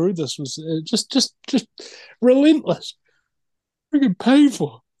go through this was just relentless, freaking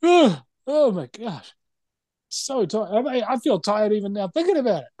painful. Oh my gosh, so tired. I mean, I feel tired even now thinking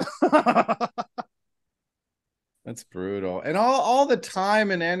about it. That's brutal. And all the time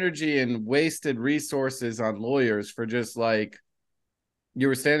and energy and wasted resources on lawyers for just like you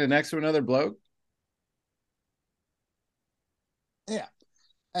were standing next to another bloke. Yeah,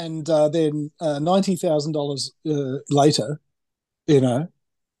 and then $90,000 later, you know,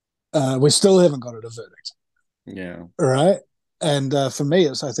 we still haven't got it a verdict. Yeah. All right. And for me,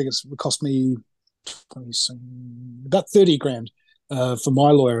 I think it's cost me about 30 grand for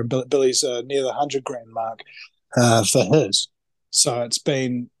my lawyer, and Billy's near the 100 grand mark for his. So it's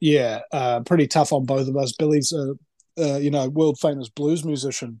been, yeah, pretty tough on both of us. Billy's world famous blues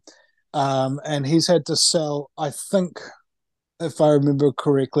musician, and he's had to sell, I think, if I remember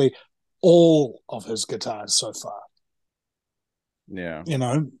correctly, all of his guitars so far. Yeah. You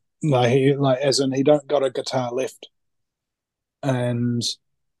know, like as in he don't got a guitar left, and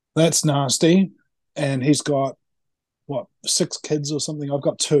that's nasty. And he's got what, 6 kids or something. I've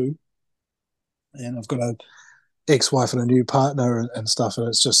got 2, and I've got a ex-wife and a new partner and stuff. And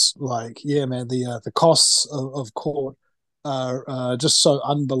it's just like, yeah, man, the costs of court are just so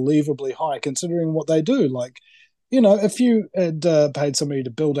unbelievably high considering what they do. Like, if you had paid somebody to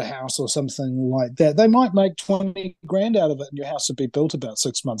build a house or something like that, they might make 20 grand out of it, and your house would be built about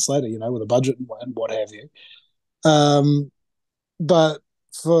 6 months later, with a budget and what have you. But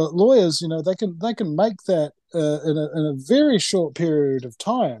for lawyers, they can make that in a very short period of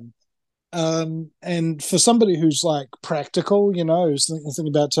time. And for somebody who's like practical, who's thinking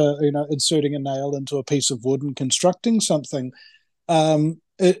about inserting a nail into a piece of wood and constructing something,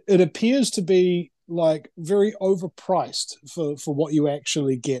 it appears to be like very overpriced for what you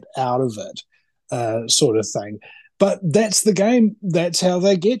actually get out of it, sort of thing. But that's the game. That's how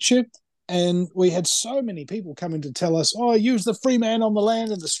they get you. And we had so many people coming to tell us, "Oh, use the free man on the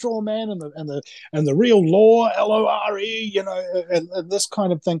land and the straw man and the real law, LORE, and this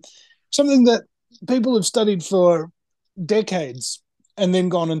kind of thing." Something that people have studied for decades and then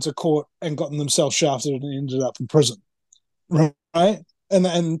gone into court and gotten themselves shafted and ended up in prison, right?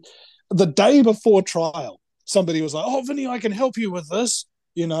 And the day before trial, somebody was like, "Oh, Vinny, I can help you with this."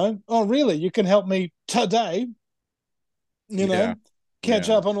 Oh, really? You can help me today? You Yeah. know, Catch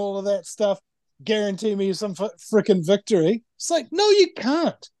Yeah. up on all of that stuff, guarantee me some freaking victory. It's like, no, you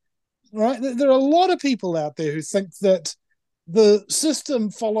can't. Right? There are a lot of people out there who think that the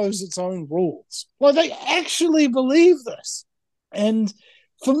system follows its own rules. Like they actually believe this. And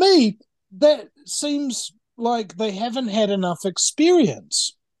for me, that seems like they haven't had enough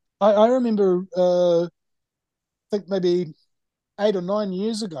experience. I remember, I think maybe 8 or 9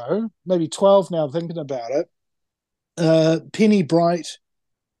 years ago, maybe 12 now, thinking about it. Penny Bright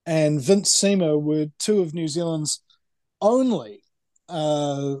and Vince Seamer were two of New Zealand's only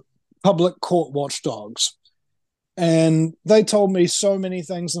uh, public court watchdogs. And they told me so many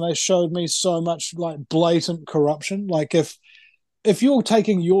things and they showed me so much like blatant corruption. Like if you're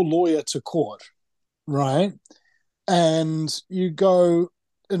taking your lawyer to court, right, and you go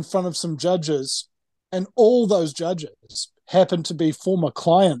in front of some judges and all those judges happen to be former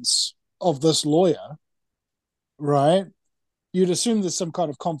clients of this lawyer, right, you'd assume there's some kind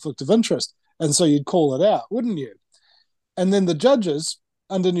of conflict of interest. And so you'd call it out, wouldn't you? And then the judges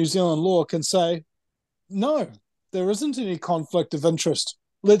under New Zealand law can say, no, there isn't any conflict of interest.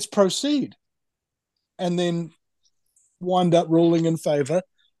 Let's proceed. And then wind up ruling in favor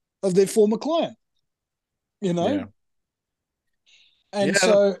of their former client, you know? Yeah. Yeah. And The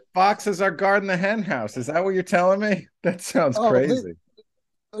so, foxes are guarding the hen house. Is that what you're telling me? That sounds oh, crazy.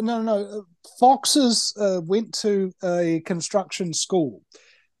 no, no. Foxes went to a construction school,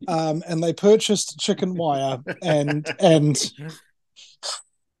 and they purchased chicken wire and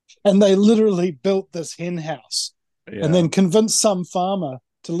they literally built this hen house and Yeah. then convinced some farmer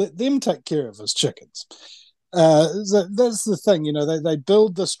to let them take care of his chickens. That's the thing, they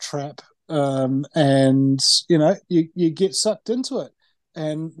build this trap, and you get sucked into it.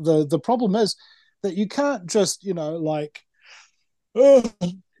 And the problem is that you can't just, oh,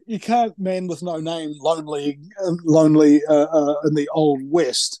 you can't man with no name, lonely in the old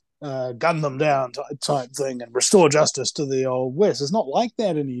West, gun them down type thing and restore justice to the old West. It's not like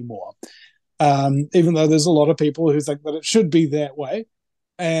that anymore. Even though there's a lot of people who think that it should be that way,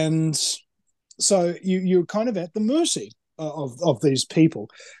 and so you're kind of at the mercy of these people.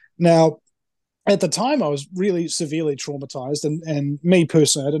 Now, at the time, I was really severely traumatized, and me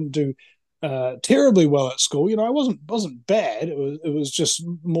personally, I didn't do terribly well at school. I wasn't bad. It was just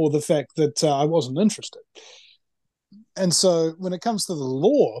more the fact that I wasn't interested. And so when it comes to the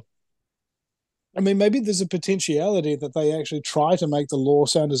law, I mean, maybe there's a potentiality that they actually try to make the law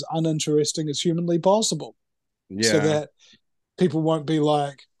sound as uninteresting as humanly possible, so Yeah. that people won't be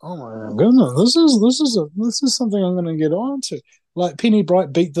like, "Oh my goodness, this is something I'm going to get on to." Like Penny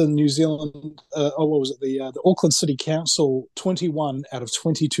Bright beat the New Zealand, what was it, the Auckland City Council 21 out of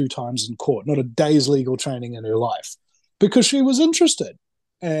 22 times in court, not a day's legal training in her life, because she was interested,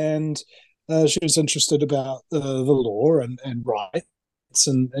 and she was interested about the law and rights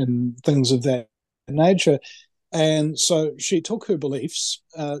and things of that nature. And so she took her beliefs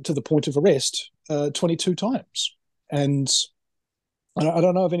to the point of arrest 22 times. And I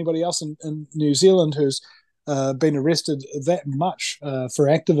don't know of anybody else in New Zealand who's been arrested that much for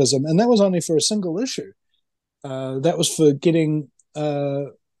activism, and that was only for a single issue. That was for getting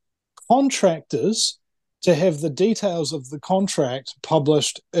contractors to have the details of the contract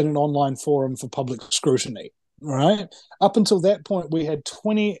published in an online forum for public scrutiny. Right up until that point, we had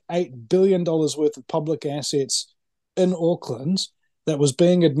 $28 billion worth of public assets in Auckland that was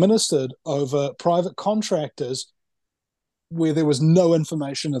being administered over private contractors where there was no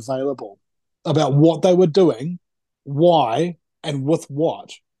information available about what they were doing, why, and with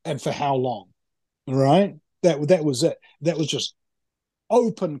what, and for how long. Right? That was it. That was just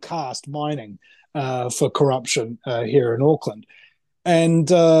open cast mining for corruption here in Auckland.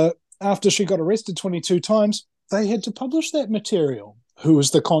 And after she got arrested 22 times, they had to publish that material. Who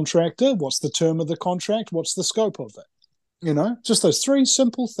is the contractor? What's the term of the contract? What's the scope of it? Just those three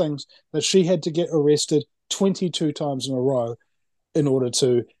simple things that she had to get arrested 22 times in a row in order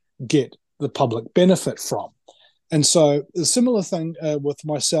to get the public benefit from. And so, a similar thing with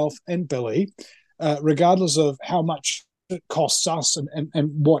myself and Billy, regardless of how much it costs us and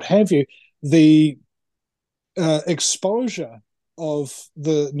what have you, the exposure of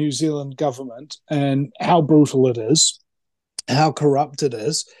the New Zealand government and how brutal it is, how corrupt it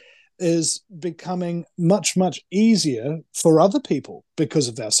is becoming much, much easier for other people because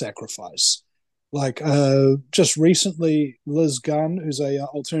of our sacrifice. Like just recently, Liz Gunn, who's a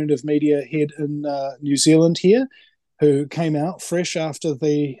alternative media head in New Zealand here, who came out fresh after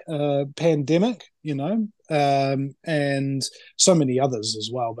the pandemic, and so many others as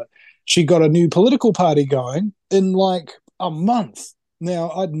well. But she got a new political party going in like a month.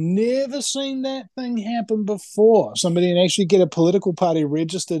 Now, I'd never seen that thing happen before. Somebody can actually get a political party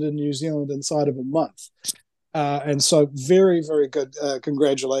registered in New Zealand inside of a month. And so, very, very good.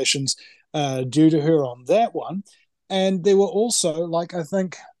 Congratulations due to her on that one. And there were also, like, I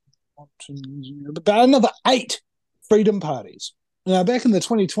think, about another 8 freedom parties. Now, back in the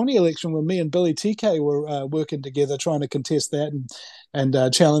 2020 election, when me and Billy TK were working together trying to contest that and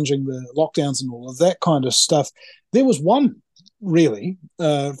challenging the lockdowns and all of that kind of stuff, there was one really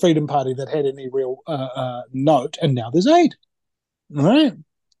freedom party that had any real note, and now there's 8. Right?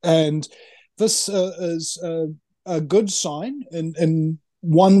 And this is a good sign in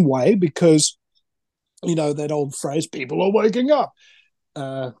one way because, that old phrase, people are waking up.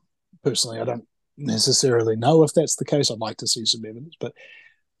 Personally, I don't necessarily know if that's the case. I'd like to see some evidence,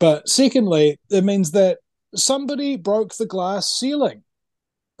 but secondly, it means that somebody broke the glass ceiling.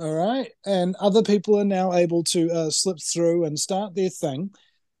 All right, and other people are now able to slip through and start their thing.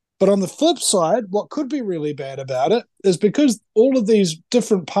 But on the flip side, what could be really bad about it is because all of these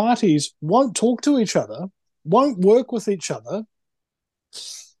different parties won't talk to each other, won't work with each other,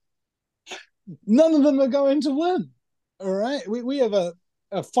 none of them are going to win. All right, we have a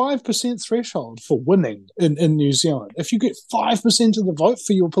 5% threshold for winning in New Zealand. If you get 5% of the vote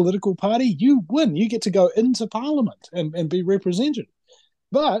for your political party, you win. You get to go into parliament and be represented.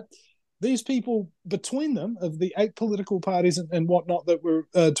 But these people between them, of the 8 political parties and whatnot that we're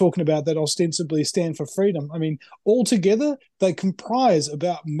talking about that ostensibly stand for freedom, I mean, altogether, they comprise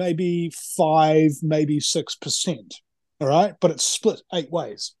about maybe 5, maybe 6%. All right. But it's split 8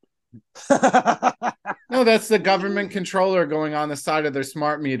 ways. No, that's the government controller going on the side of their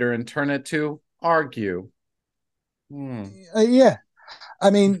smart meter and turn it to argue. Yeah. I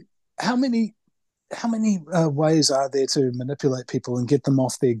mean, how many ways are there to manipulate people and get them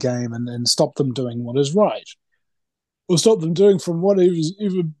off their game and stop them doing what is right, or stop them doing from what is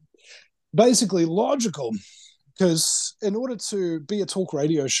even basically logical? Because in order to be a talk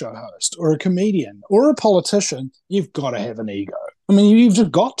radio show host or a comedian or a politician, you've got to have an ego. I mean, you've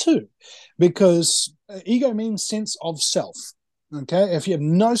just got to, because ego means sense of self. Okay, if you have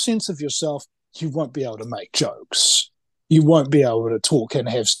no sense of yourself, you won't be able to make jokes. You won't be able to talk and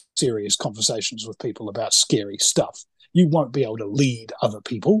have serious conversations with people about scary stuff. You won't be able to lead other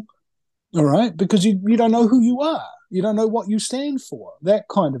people, all right? Because you don't know who you are. You don't know what you stand for, that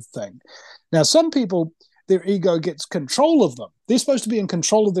kind of thing. Now, some people, their ego gets control of them. They're supposed to be in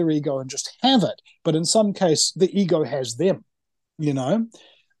control of their ego and just have it. But in some case, the ego has them,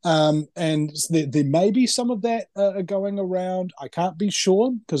 and there may be some of that going around. I can't be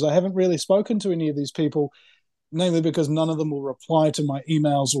sure because I haven't really spoken to any of these people, namely because none of them will reply to my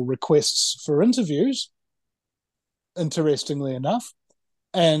emails or requests for interviews, interestingly enough.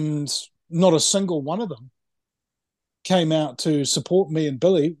 And not a single one of them came out to support me and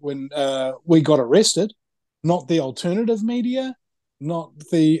Billy when we got arrested. Not the alternative media, not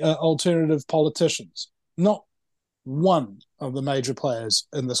the alternative politicians. Not one of the major players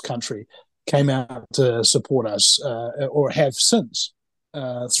in this country came out to support us or have since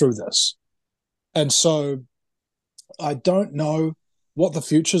through this. And so I don't know what the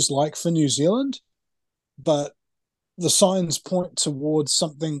future's like for New Zealand, but the signs point towards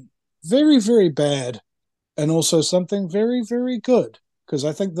something very, very bad and also something very, very good. Because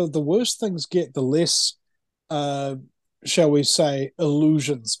I think the worse things get, the less, shall we say,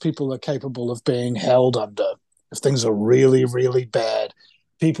 illusions people are capable of being held under. If things are really, really bad,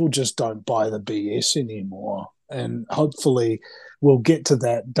 people just don't buy the BS anymore. And hopefully we'll get to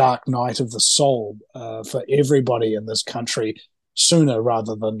that dark night of the soul for everybody in this country sooner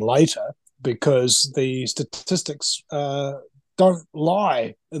rather than later, because the statistics don't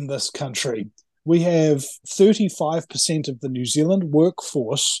lie in this country. We have 35% of the New Zealand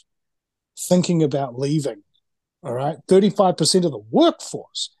workforce thinking about leaving. All right, 35% of the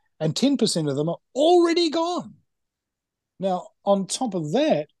workforce, and 10% of them are already gone. Now, on top of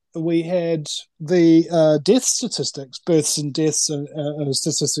that, we had the death statistics, births and deaths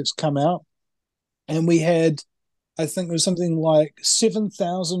statistics come out, and we had, I think it was something like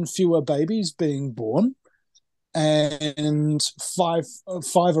 7,000 fewer babies being born and five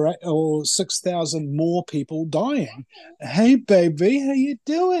or 6,000 more people dying. Hey, baby, how you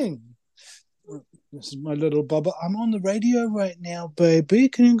doing? This is my little Bubba. I'm on the radio right now, baby.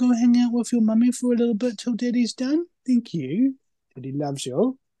 Can you go hang out with your mummy for a little bit till Daddy's done? Thank you. Daddy loves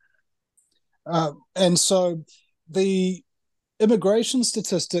you. And so the immigration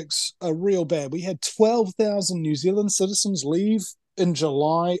statistics are real bad. We had 12,000 New Zealand citizens leave in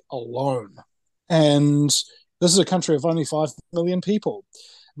July alone. And this is a country of only 5 million people.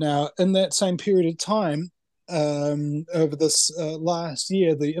 Now, in that same period of time, over this last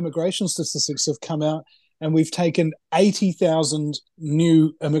year, the immigration statistics have come out, and we've taken 80,000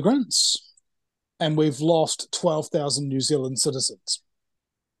 new immigrants, and we've lost 12,000 New Zealand citizens.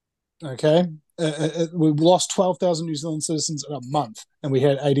 Okay, we lost 12,000 New Zealand citizens in a month, and we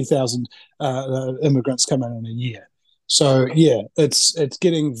had 80,000 immigrants come in a year. So yeah, it's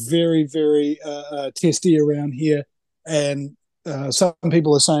getting very very testy around here, and some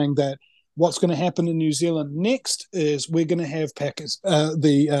people are saying that what's going to happen in New Zealand next is we're going to have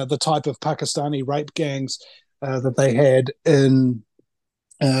the type of Pakistani rape gangs that they had in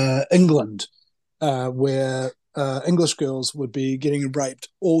England, where English girls would be getting raped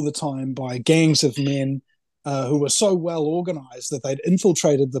all the time by gangs of men who were so well organized that they'd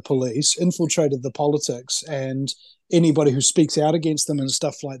infiltrated the police, infiltrated the politics, and anybody who speaks out against them and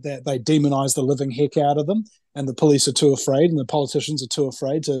stuff like that, they demonize the living heck out of them. And the police are too afraid, and the politicians are too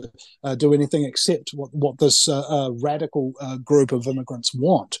afraid to do anything except what this radical group of immigrants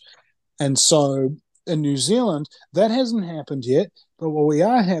want. And so in New Zealand, that hasn't happened yet. But what we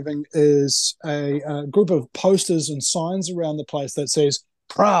are having is a group of posters and signs around the place that says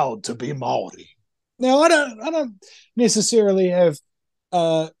 "Proud to be Maori." Now, I don't necessarily have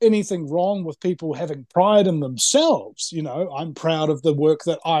anything wrong with people having pride in themselves. You know, I'm proud of the work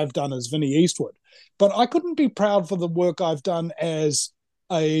that I've done as Vinny Eastwood, but I couldn't be proud for the work I've done as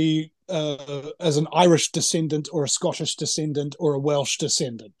an Irish descendant or a Scottish descendant or a Welsh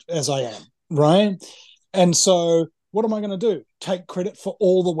descendant, as I am, right? And so what am I going to do? Take credit for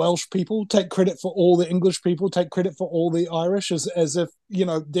all the Welsh people, take credit for all the English people, take credit for all the Irish as if, you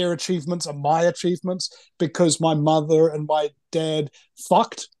know, their achievements are my achievements because my mother and my dad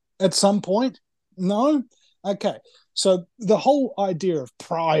fucked at some point? No? Okay. So the whole idea of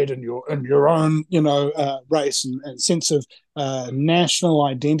pride in your own, you know, race and sense of national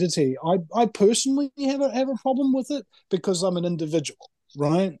identity, I personally have a problem with it because I'm an individual,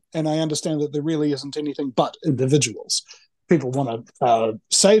 right? And I understand that there really isn't anything but individuals. People want to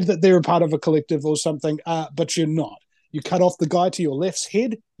say that they're a part of a collective or something, but you're not. You cut off the guy to your left's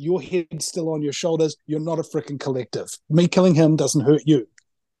head, your head's still on your shoulders. You're not a freaking collective. Me killing him doesn't hurt you,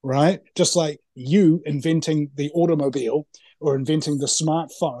 right? Just like you inventing the automobile or inventing the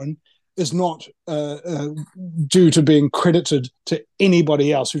smartphone is not due to being credited to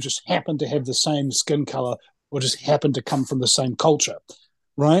anybody else who just happened to have the same skin color or just happened to come from the same culture,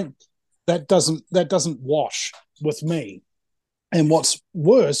 right? That doesn't wash with me. And what's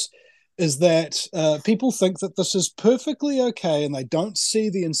worse is that people think that this is perfectly okay, and they don't see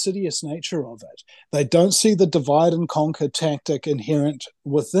the insidious nature of it. They don't see the divide and conquer tactic inherent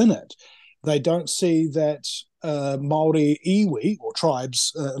within it. They don't see that Maori iwi, or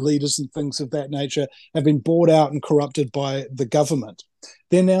tribes leaders and things of that nature, have been bought out and corrupted by the government.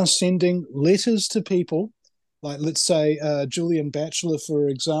 They're now sending letters to people, like let's say Julian Batchelor, for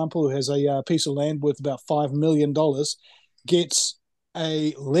example, who has a piece of land worth about $5 million, gets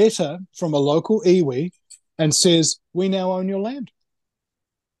a letter from a local iwi and says, "We now own your land."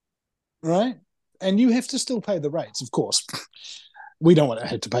 Right? And you have to still pay the rates, of course. We don't want to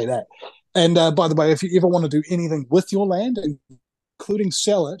have to pay that. And by the way, if you ever want to do anything with your land, including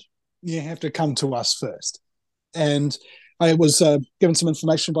sell it, you have to come to us first. And I was given some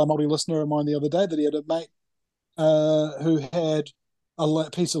information by a Māori listener of mine the other day that he had a mate who had a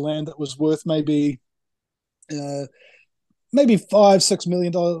piece of land that was worth maybe $5-6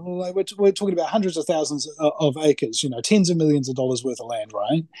 million. We're talking about hundreds of thousands of acres, you know, tens of millions of dollars worth of land,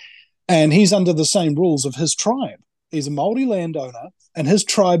 right? And he's under the same rules of his tribe. He's a Māori landowner, and his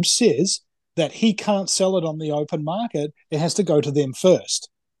tribe says that he can't sell it on the open market. It has to go to them first,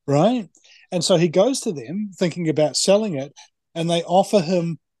 right? And so he goes to them thinking about selling it, and they offer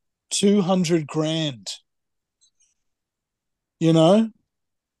him 200 grand, you know?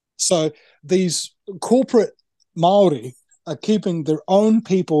 So these corporate Māori are keeping their own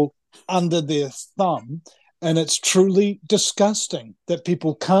people under their thumb And it's truly disgusting that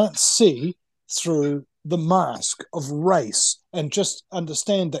people can't see through the mask of race and just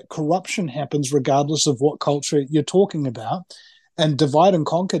understand that corruption happens regardless of what culture you're talking about. And divide and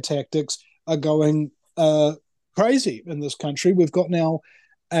conquer tactics are going crazy in this country. We've got now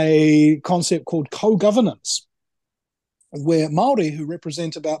a concept called co-governance, where Maori, who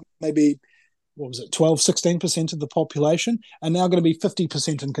represent about maybe, what was it, 12, 16% of the population, are now going to be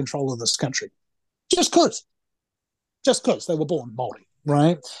 50% in control of this country. Just because. Just because they were born Maori,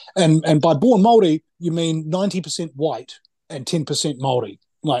 right? And by born Maori, you mean 90% white and 10% Maori,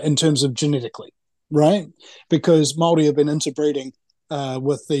 like in terms of genetically, right? Because Maori have been interbreeding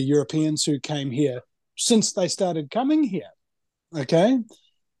with the Europeans who came here since they started coming here, okay?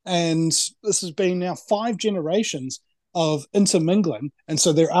 And this has been now 5 generations of intermingling, and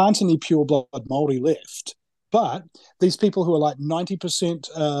so there aren't any pure blood Maori left. But these people who are like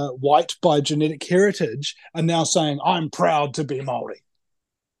 90% white by genetic heritage are now saying, I'm proud to be Maori,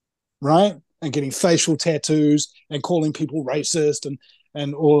 right? And getting facial tattoos and calling people racist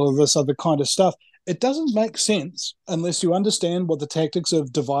and all of this other kind of stuff. It doesn't make sense unless you understand what the tactics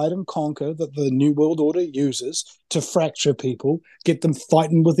of divide and conquer that the New World Order uses to fracture people, get them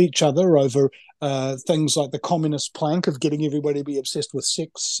fighting with each other over things like the communist plank of getting everybody to be obsessed with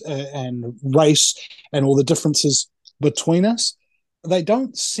sex and race and all the differences between us. They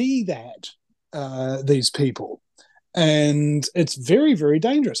don't see that, these people. And it's very, very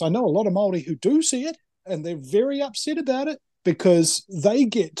dangerous. I know a lot of Maori who do see it, and they're very upset about it because they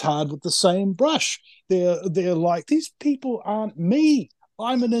get tarred with the same brush. They're like, these people aren't me.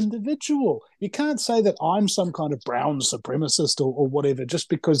 I'm an individual. You can't say that I'm some kind of brown supremacist or whatever just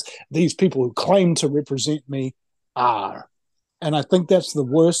because these people who claim to represent me are. And I think that's the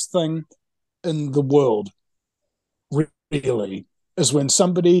worst thing in the world, really, is when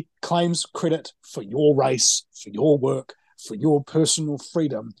somebody claims credit for your race, for your work, for your personal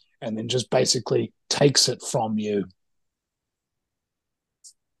freedom, and then just basically takes it from you.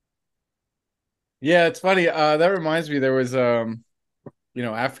 Yeah, it's funny. That reminds me, there was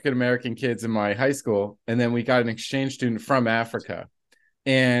African American kids in my high school, and then we got an exchange student from Africa.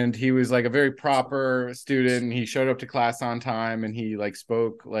 And he was like a very proper student. He showed up to class on time, and he like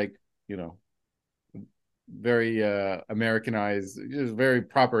spoke like, you know, very Americanized, just very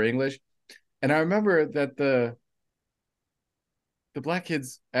proper English. And I remember that the black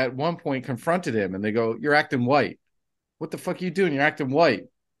kids at one point confronted him, and they go, "You're acting white. What the fuck are you doing? You're acting white."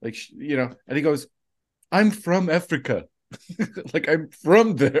 Like, and he goes, "I'm from Africa." Like, I'm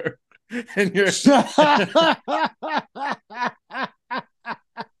from there. And you're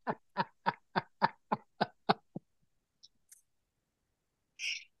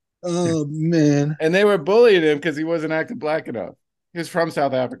Oh man. and they were bullying him because he wasn't acting black enough. He was from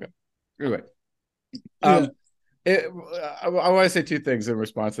South Africa. Anyway, Yeah. um, I want to say two things in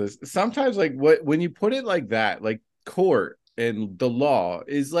response to this. Sometimes, like, when you put it like that, like court and the law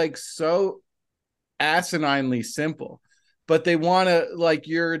is like so asininely simple, but they want to, like,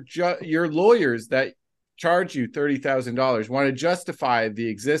 your lawyers that charge you $30,000 want to justify the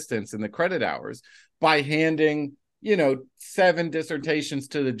existence and the credit hours by handing 7 dissertations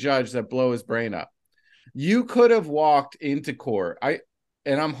to the judge that blow his brain up. You could have walked into court.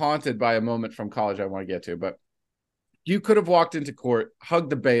 I'm haunted by a moment from college I want to get to, but you could have walked into court, hugged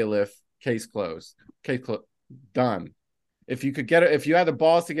the bailiff, case closed, done. If you had the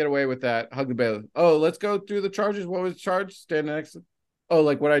balls to get away with that, hug the bailiff. Oh, let's go through the charges. What was charged? Standing next to, oh,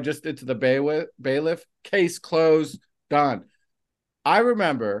 like what I just did to the bailiff. Case closed, done. I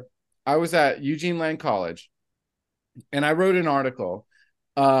remember I was at Eugene Lang College, and I wrote an article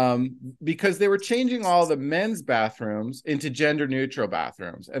because they were changing all the men's bathrooms into gender neutral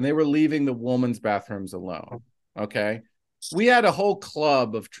bathrooms, and they were leaving the women's bathrooms alone. Okay, we had a whole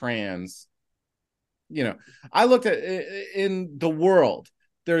club of trans. I looked at, in the world,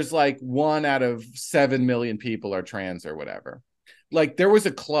 there's like 1 out of 7 million people are trans or whatever. Like, there was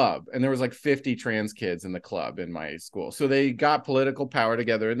a club, and there was like 50 trans kids in the club in my school. So they got political power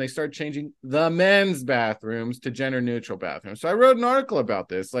together, and they started changing the men's bathrooms to gender neutral bathrooms. So I wrote an article about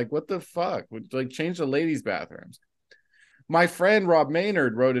this. Like, what the fuck? Like, change the ladies' bathrooms. My friend Rob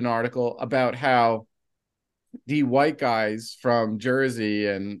Maynard wrote an article about how the white guys from Jersey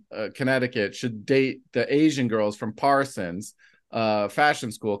and Connecticut should date the Asian girls from Parsons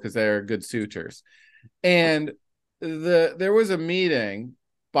fashion school because they're good suitors. And there was a meeting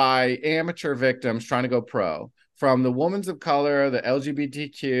by amateur victims trying to go pro, from the women's of color, the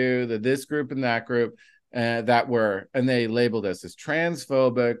LGBTQ, the this group and that group, and they labeled us as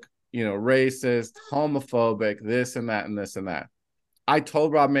transphobic, racist, homophobic, this and that and this and that. I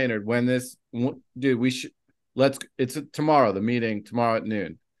told Rob Maynard, when this dude, It's tomorrow, the meeting tomorrow at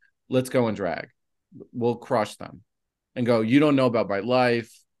noon. Let's go and drag. We'll crush them and go, you don't know about my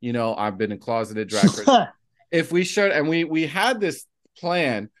life. I've been a closeted drag queen. If we showed, and we had this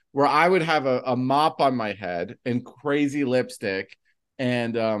plan where I would have a mop on my head and crazy lipstick.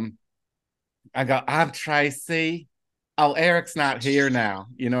 And I go, I'm Tracy. Oh, Eric's not here now.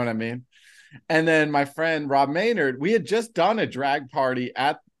 You know what I mean? And then my friend Rob Maynard, we had just done a drag party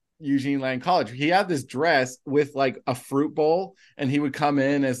at Eugene Lang College. He had this dress with like a fruit bowl, and he would come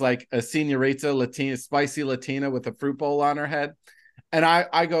in as like a senorita Latina, spicy Latina with a fruit bowl on her head. And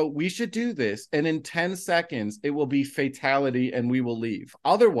I go, we should do this. And in 10 seconds, it will be fatality and we will leave.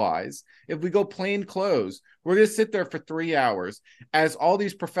 Otherwise, if we go plain clothes, we're going to sit there for 3 hours as all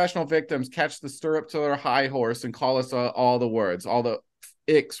these professional victims catch the stirrup to their high horse and call us all the words, all the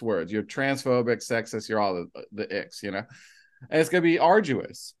icks words. You're transphobic, sexist, you're all the icks, And it's going to be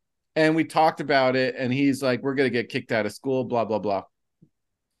arduous. And we talked about it, and he's like, we're going to get kicked out of school, blah, blah, blah.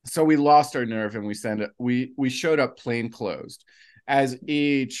 So we lost our nerve, and we showed up plain clothes as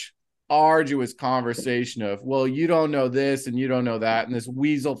each arduous conversation of, well, you don't know this and you don't know that. And this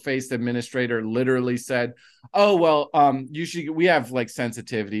weasel-faced administrator literally said, oh, well, we have like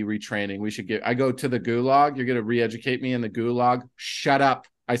sensitivity retraining. I go to the gulag. You're going to re-educate me in the gulag. Shut up.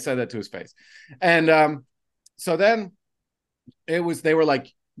 I said that to his face. And so then they were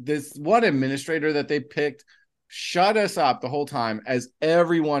like, this one administrator that they picked shut us up the whole time as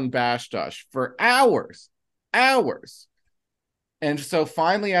everyone bashed us for hours. And so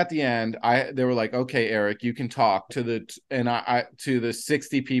finally at the end, they were like, okay, Eric, you can talk to the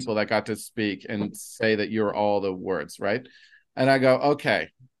 60 people that got to speak and say that you're all the words, right? And I go, okay.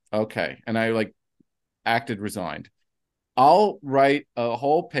 And I like acted resigned. I'll write a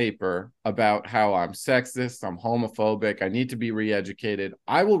whole paper about how I'm sexist, I'm homophobic, I need to be re-educated.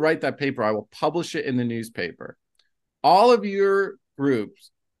 I will write that paper. I will publish it in the newspaper. All of your groups,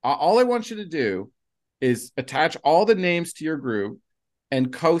 all I want you to do is attach all the names to your group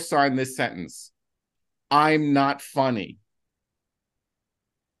and co-sign this sentence. I'm not funny.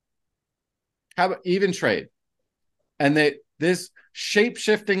 How about even trade? And this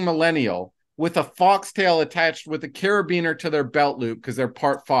shape-shifting millennial with a foxtail attached with a carabiner to their belt loop because they're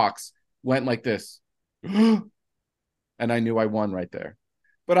part fox went like this. And I knew I won right there.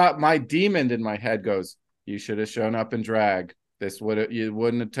 But my demon in my head goes, you should have shown up in drag. You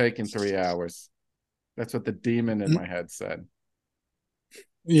wouldn't have taken 3 hours. That's what the demon in my head said.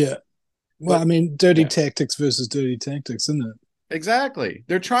 Yeah. Well, dirty tactics versus dirty tactics, isn't it? Exactly.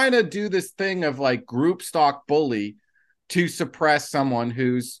 They're trying to do this thing of like group stock bully to suppress someone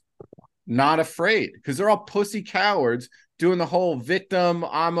who's not afraid, because they're all pussy cowards doing the whole victim.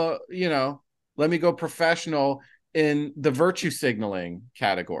 Let me go professional in the virtue signaling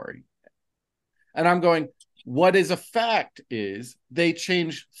category. And I'm going, what is a fact is they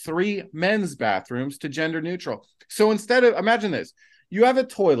changed 3 men's bathrooms to gender neutral. So instead of, imagine this, you have a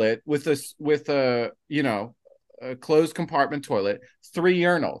toilet with a closed compartment toilet, 3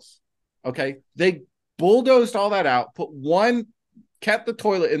 urinals. Okay. They bulldozed all that out, kept the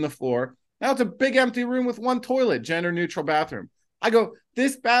toilet in the floor. Now it's a big empty room with 1 toilet, gender neutral bathroom. I go,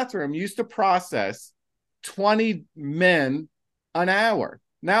 this bathroom used to process 20 men an hour.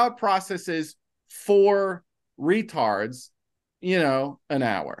 Now it processes 4 retards, an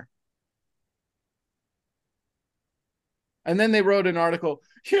hour. And then they wrote an article,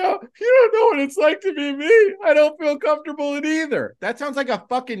 you don't know what it's like to be me. I don't feel comfortable in either. That sounds like a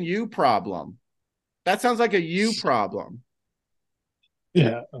fucking you problem. That sounds like a you problem.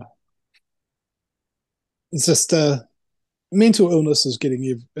 Yeah. It's just mental illness is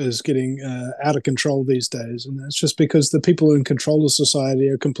getting out of control these days, and it's just because the people in control of society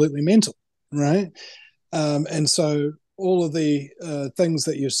are completely mental, right? And so all of the things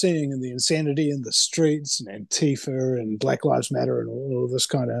that you're seeing and the insanity in the streets and Antifa and Black Lives Matter and all of this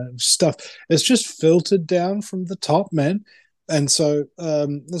kind of stuff, it's just filtered down from the top, man. And so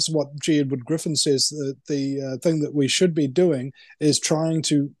this is what G. Edward Griffin says, that the thing that we should be doing is trying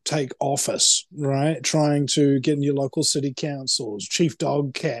to take office, right? Trying to get in your local city councils, chief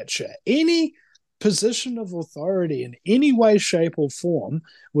dog catcher, any position of authority in any way, shape, or form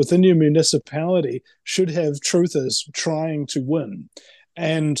within your municipality should have truthers trying to win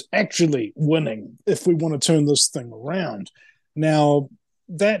and actually winning if we want to turn this thing around. Now,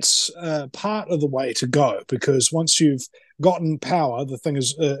 that's part of the way to go, because once you've gotten power, the thing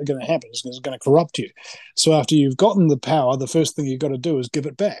is going to happen. It's going to corrupt you. So after you've gotten the power, the first thing you've got to do is give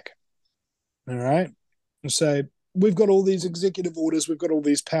it back. All right? And say, we've got all these executive orders, we've got all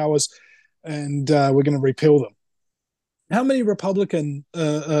these powers, and we're going to repeal them. How many Republican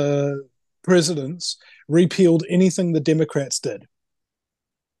presidents repealed anything the Democrats did?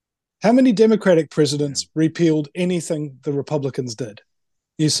 How many Democratic Yeah. presidents repealed anything the Republicans did?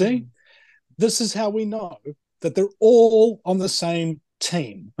 You see, this is how we know that they're all on the same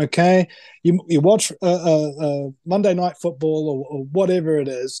team. Okay, you watch Monday Night Football or whatever it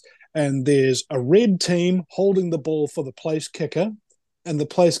is, and there's a red team holding the ball for the place kicker, and the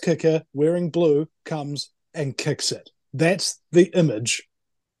place kicker wearing blue comes and kicks it. That's the image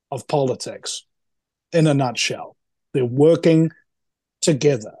of politics in a nutshell. They're working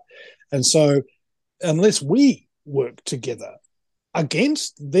together. And so, unless we work together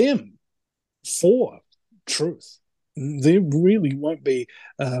against them for truth, there really won't be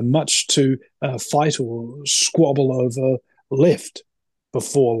much to fight or squabble over left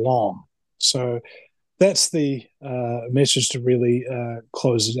before long. So that's the message to really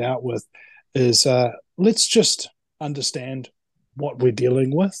close it out with is let's just understand what we're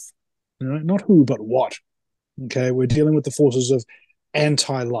dealing with, not who, but what. Okay, we're dealing with the forces of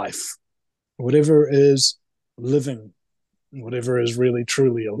anti-life, whatever is living, whatever is really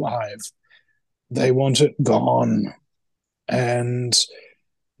truly alive. They want it gone. And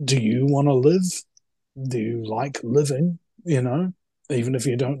do you want to live? Do you like living? Even if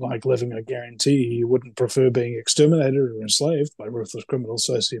you don't like living, I guarantee you wouldn't prefer being exterminated or enslaved by ruthless criminal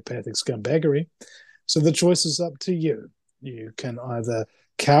sociopathic scumbaggery. So the choice is up to you. You can either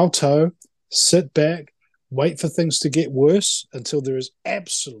kowtow, sit back, wait for things to get worse until there is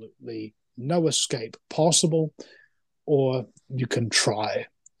absolutely no escape possible, or you can try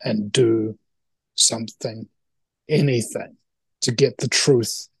and do something, anything, to get the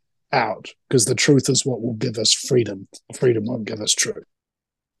truth out, because the truth is what will give us freedom. Freedom won't give us truth.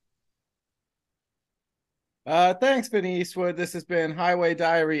 Thanks, Vinny Eastwood. This has been Highway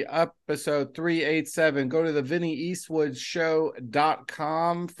Diary episode 387. Go to the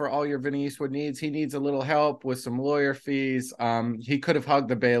VinnyEastwoodShow.com for all your Vinny Eastwood needs. He needs a little help with some lawyer fees. He could have hugged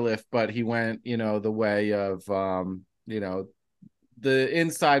the bailiff, but he went, the way of, the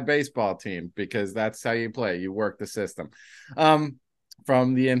inside baseball team, because that's how you play. You work the system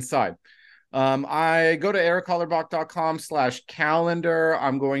from the inside. I go to erichollerbach.com/calendar.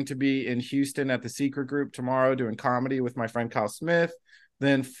 I'm going to be in Houston at the Secret Group tomorrow doing comedy with my friend Kyle Smith.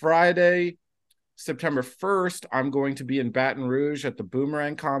 Then Friday, September 1st, I'm going to be in Baton Rouge at the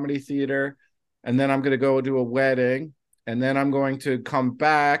Boomerang Comedy Theater. And then I'm going to go do a wedding. And then I'm going to come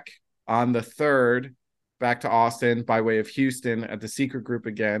back on the 3rd, back to Austin by way of Houston at the Secret Group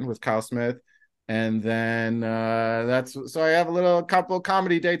again with Kyle Smith. And then so I have a couple of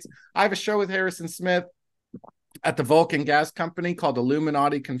comedy dates. I have a show with Harrison Smith at the Vulcan Gas Company called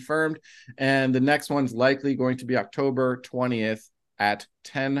Illuminati Confirmed. And the next one's likely going to be October 20th at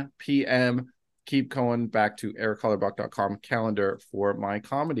 10 p.m. Keep going back to erichollerbach.com calendar for my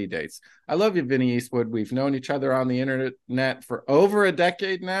comedy dates. I love you, Vinny Eastwood. We've known each other on the internet for over a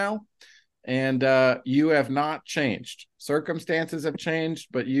decade now. And you have not changed. Circumstances have changed,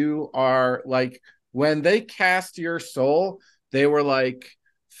 but you are like, when they cast your soul, they were like,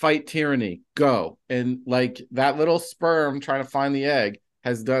 fight tyranny, go. And like that little sperm trying to find the egg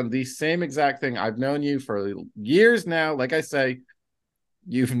has done the same exact thing. I've known you for years now. Like I say,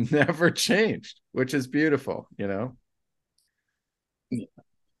 you've never changed, which is beautiful,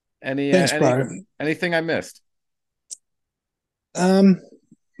 Thanks, bro. Anything I missed?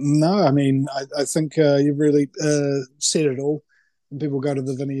 No, I mean, I think you really said it all. When people go to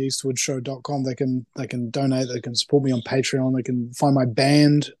the VinnyEastwoodShow.com, they can donate, they can support me on Patreon, they can find my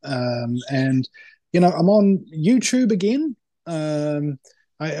band, and I'm on YouTube again.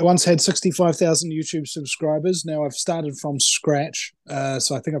 I once had 65,000 YouTube subscribers. Now I've started from scratch,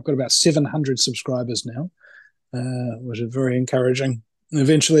 so I think I've got about 700 subscribers now, which is very encouraging.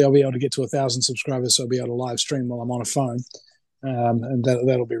 Eventually, I'll be able to get to 1,000 subscribers, so I'll be able to live stream while I'm on a phone. And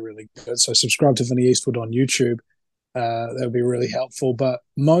that'll be really good. So subscribe to Vinny Eastwood on YouTube. That'll be really helpful. But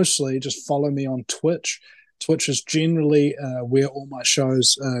mostly just follow me on Twitch. Twitch is generally where all my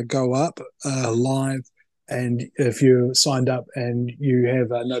shows go up live. And if you're signed up and you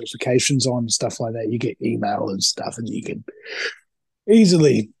have notifications on and stuff like that, you get email and stuff, and you can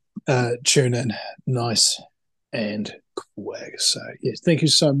easily tune in nice and quick. So, yes, thank you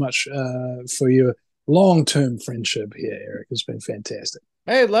so much for your long-term friendship here, Eric. It's been fantastic.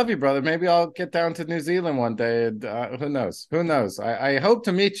 Hey, love you, brother. Maybe I'll get down to New Zealand one day. And who knows? Who knows? I hope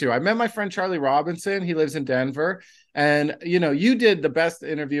to meet you. I met my friend Charlie Robinson. He lives in Denver. And, you did the best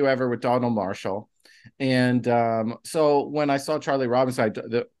interview ever with Donald Marshall. And so when I saw Charlie Robinson,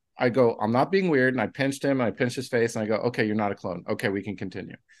 I go, I'm not being weird. And I pinched him and I pinched his face and I go, okay, you're not a clone. Okay, we can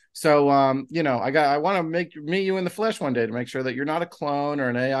continue. So, I want to meet you in the flesh one day to make sure that you're not a clone or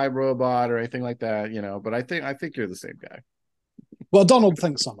an AI robot or anything like that, but I think you're the same guy. Well, Donald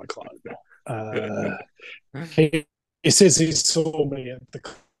thinks I'm a clone. Uh, he says he saw me at the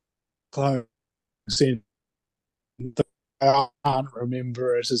clone center. I can't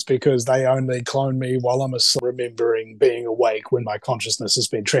remember it is because they only clone me while I'm asleep, remembering being awake when my consciousness has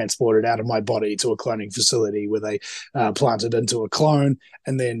been transported out of my body to a cloning facility where they plant it into a clone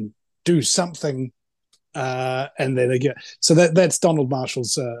and then do something. And then again, so that's Donald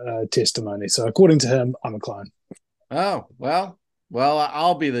Marshall's testimony. So according to him, I'm a clone, Oh, well,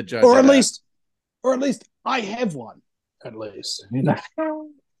 I'll be the judge or of at that. least, or at least I have one. At least, you know.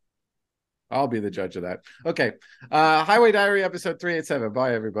 I'll be the judge of that. Okay. Highway Diary episode 387.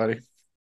 Bye, everybody.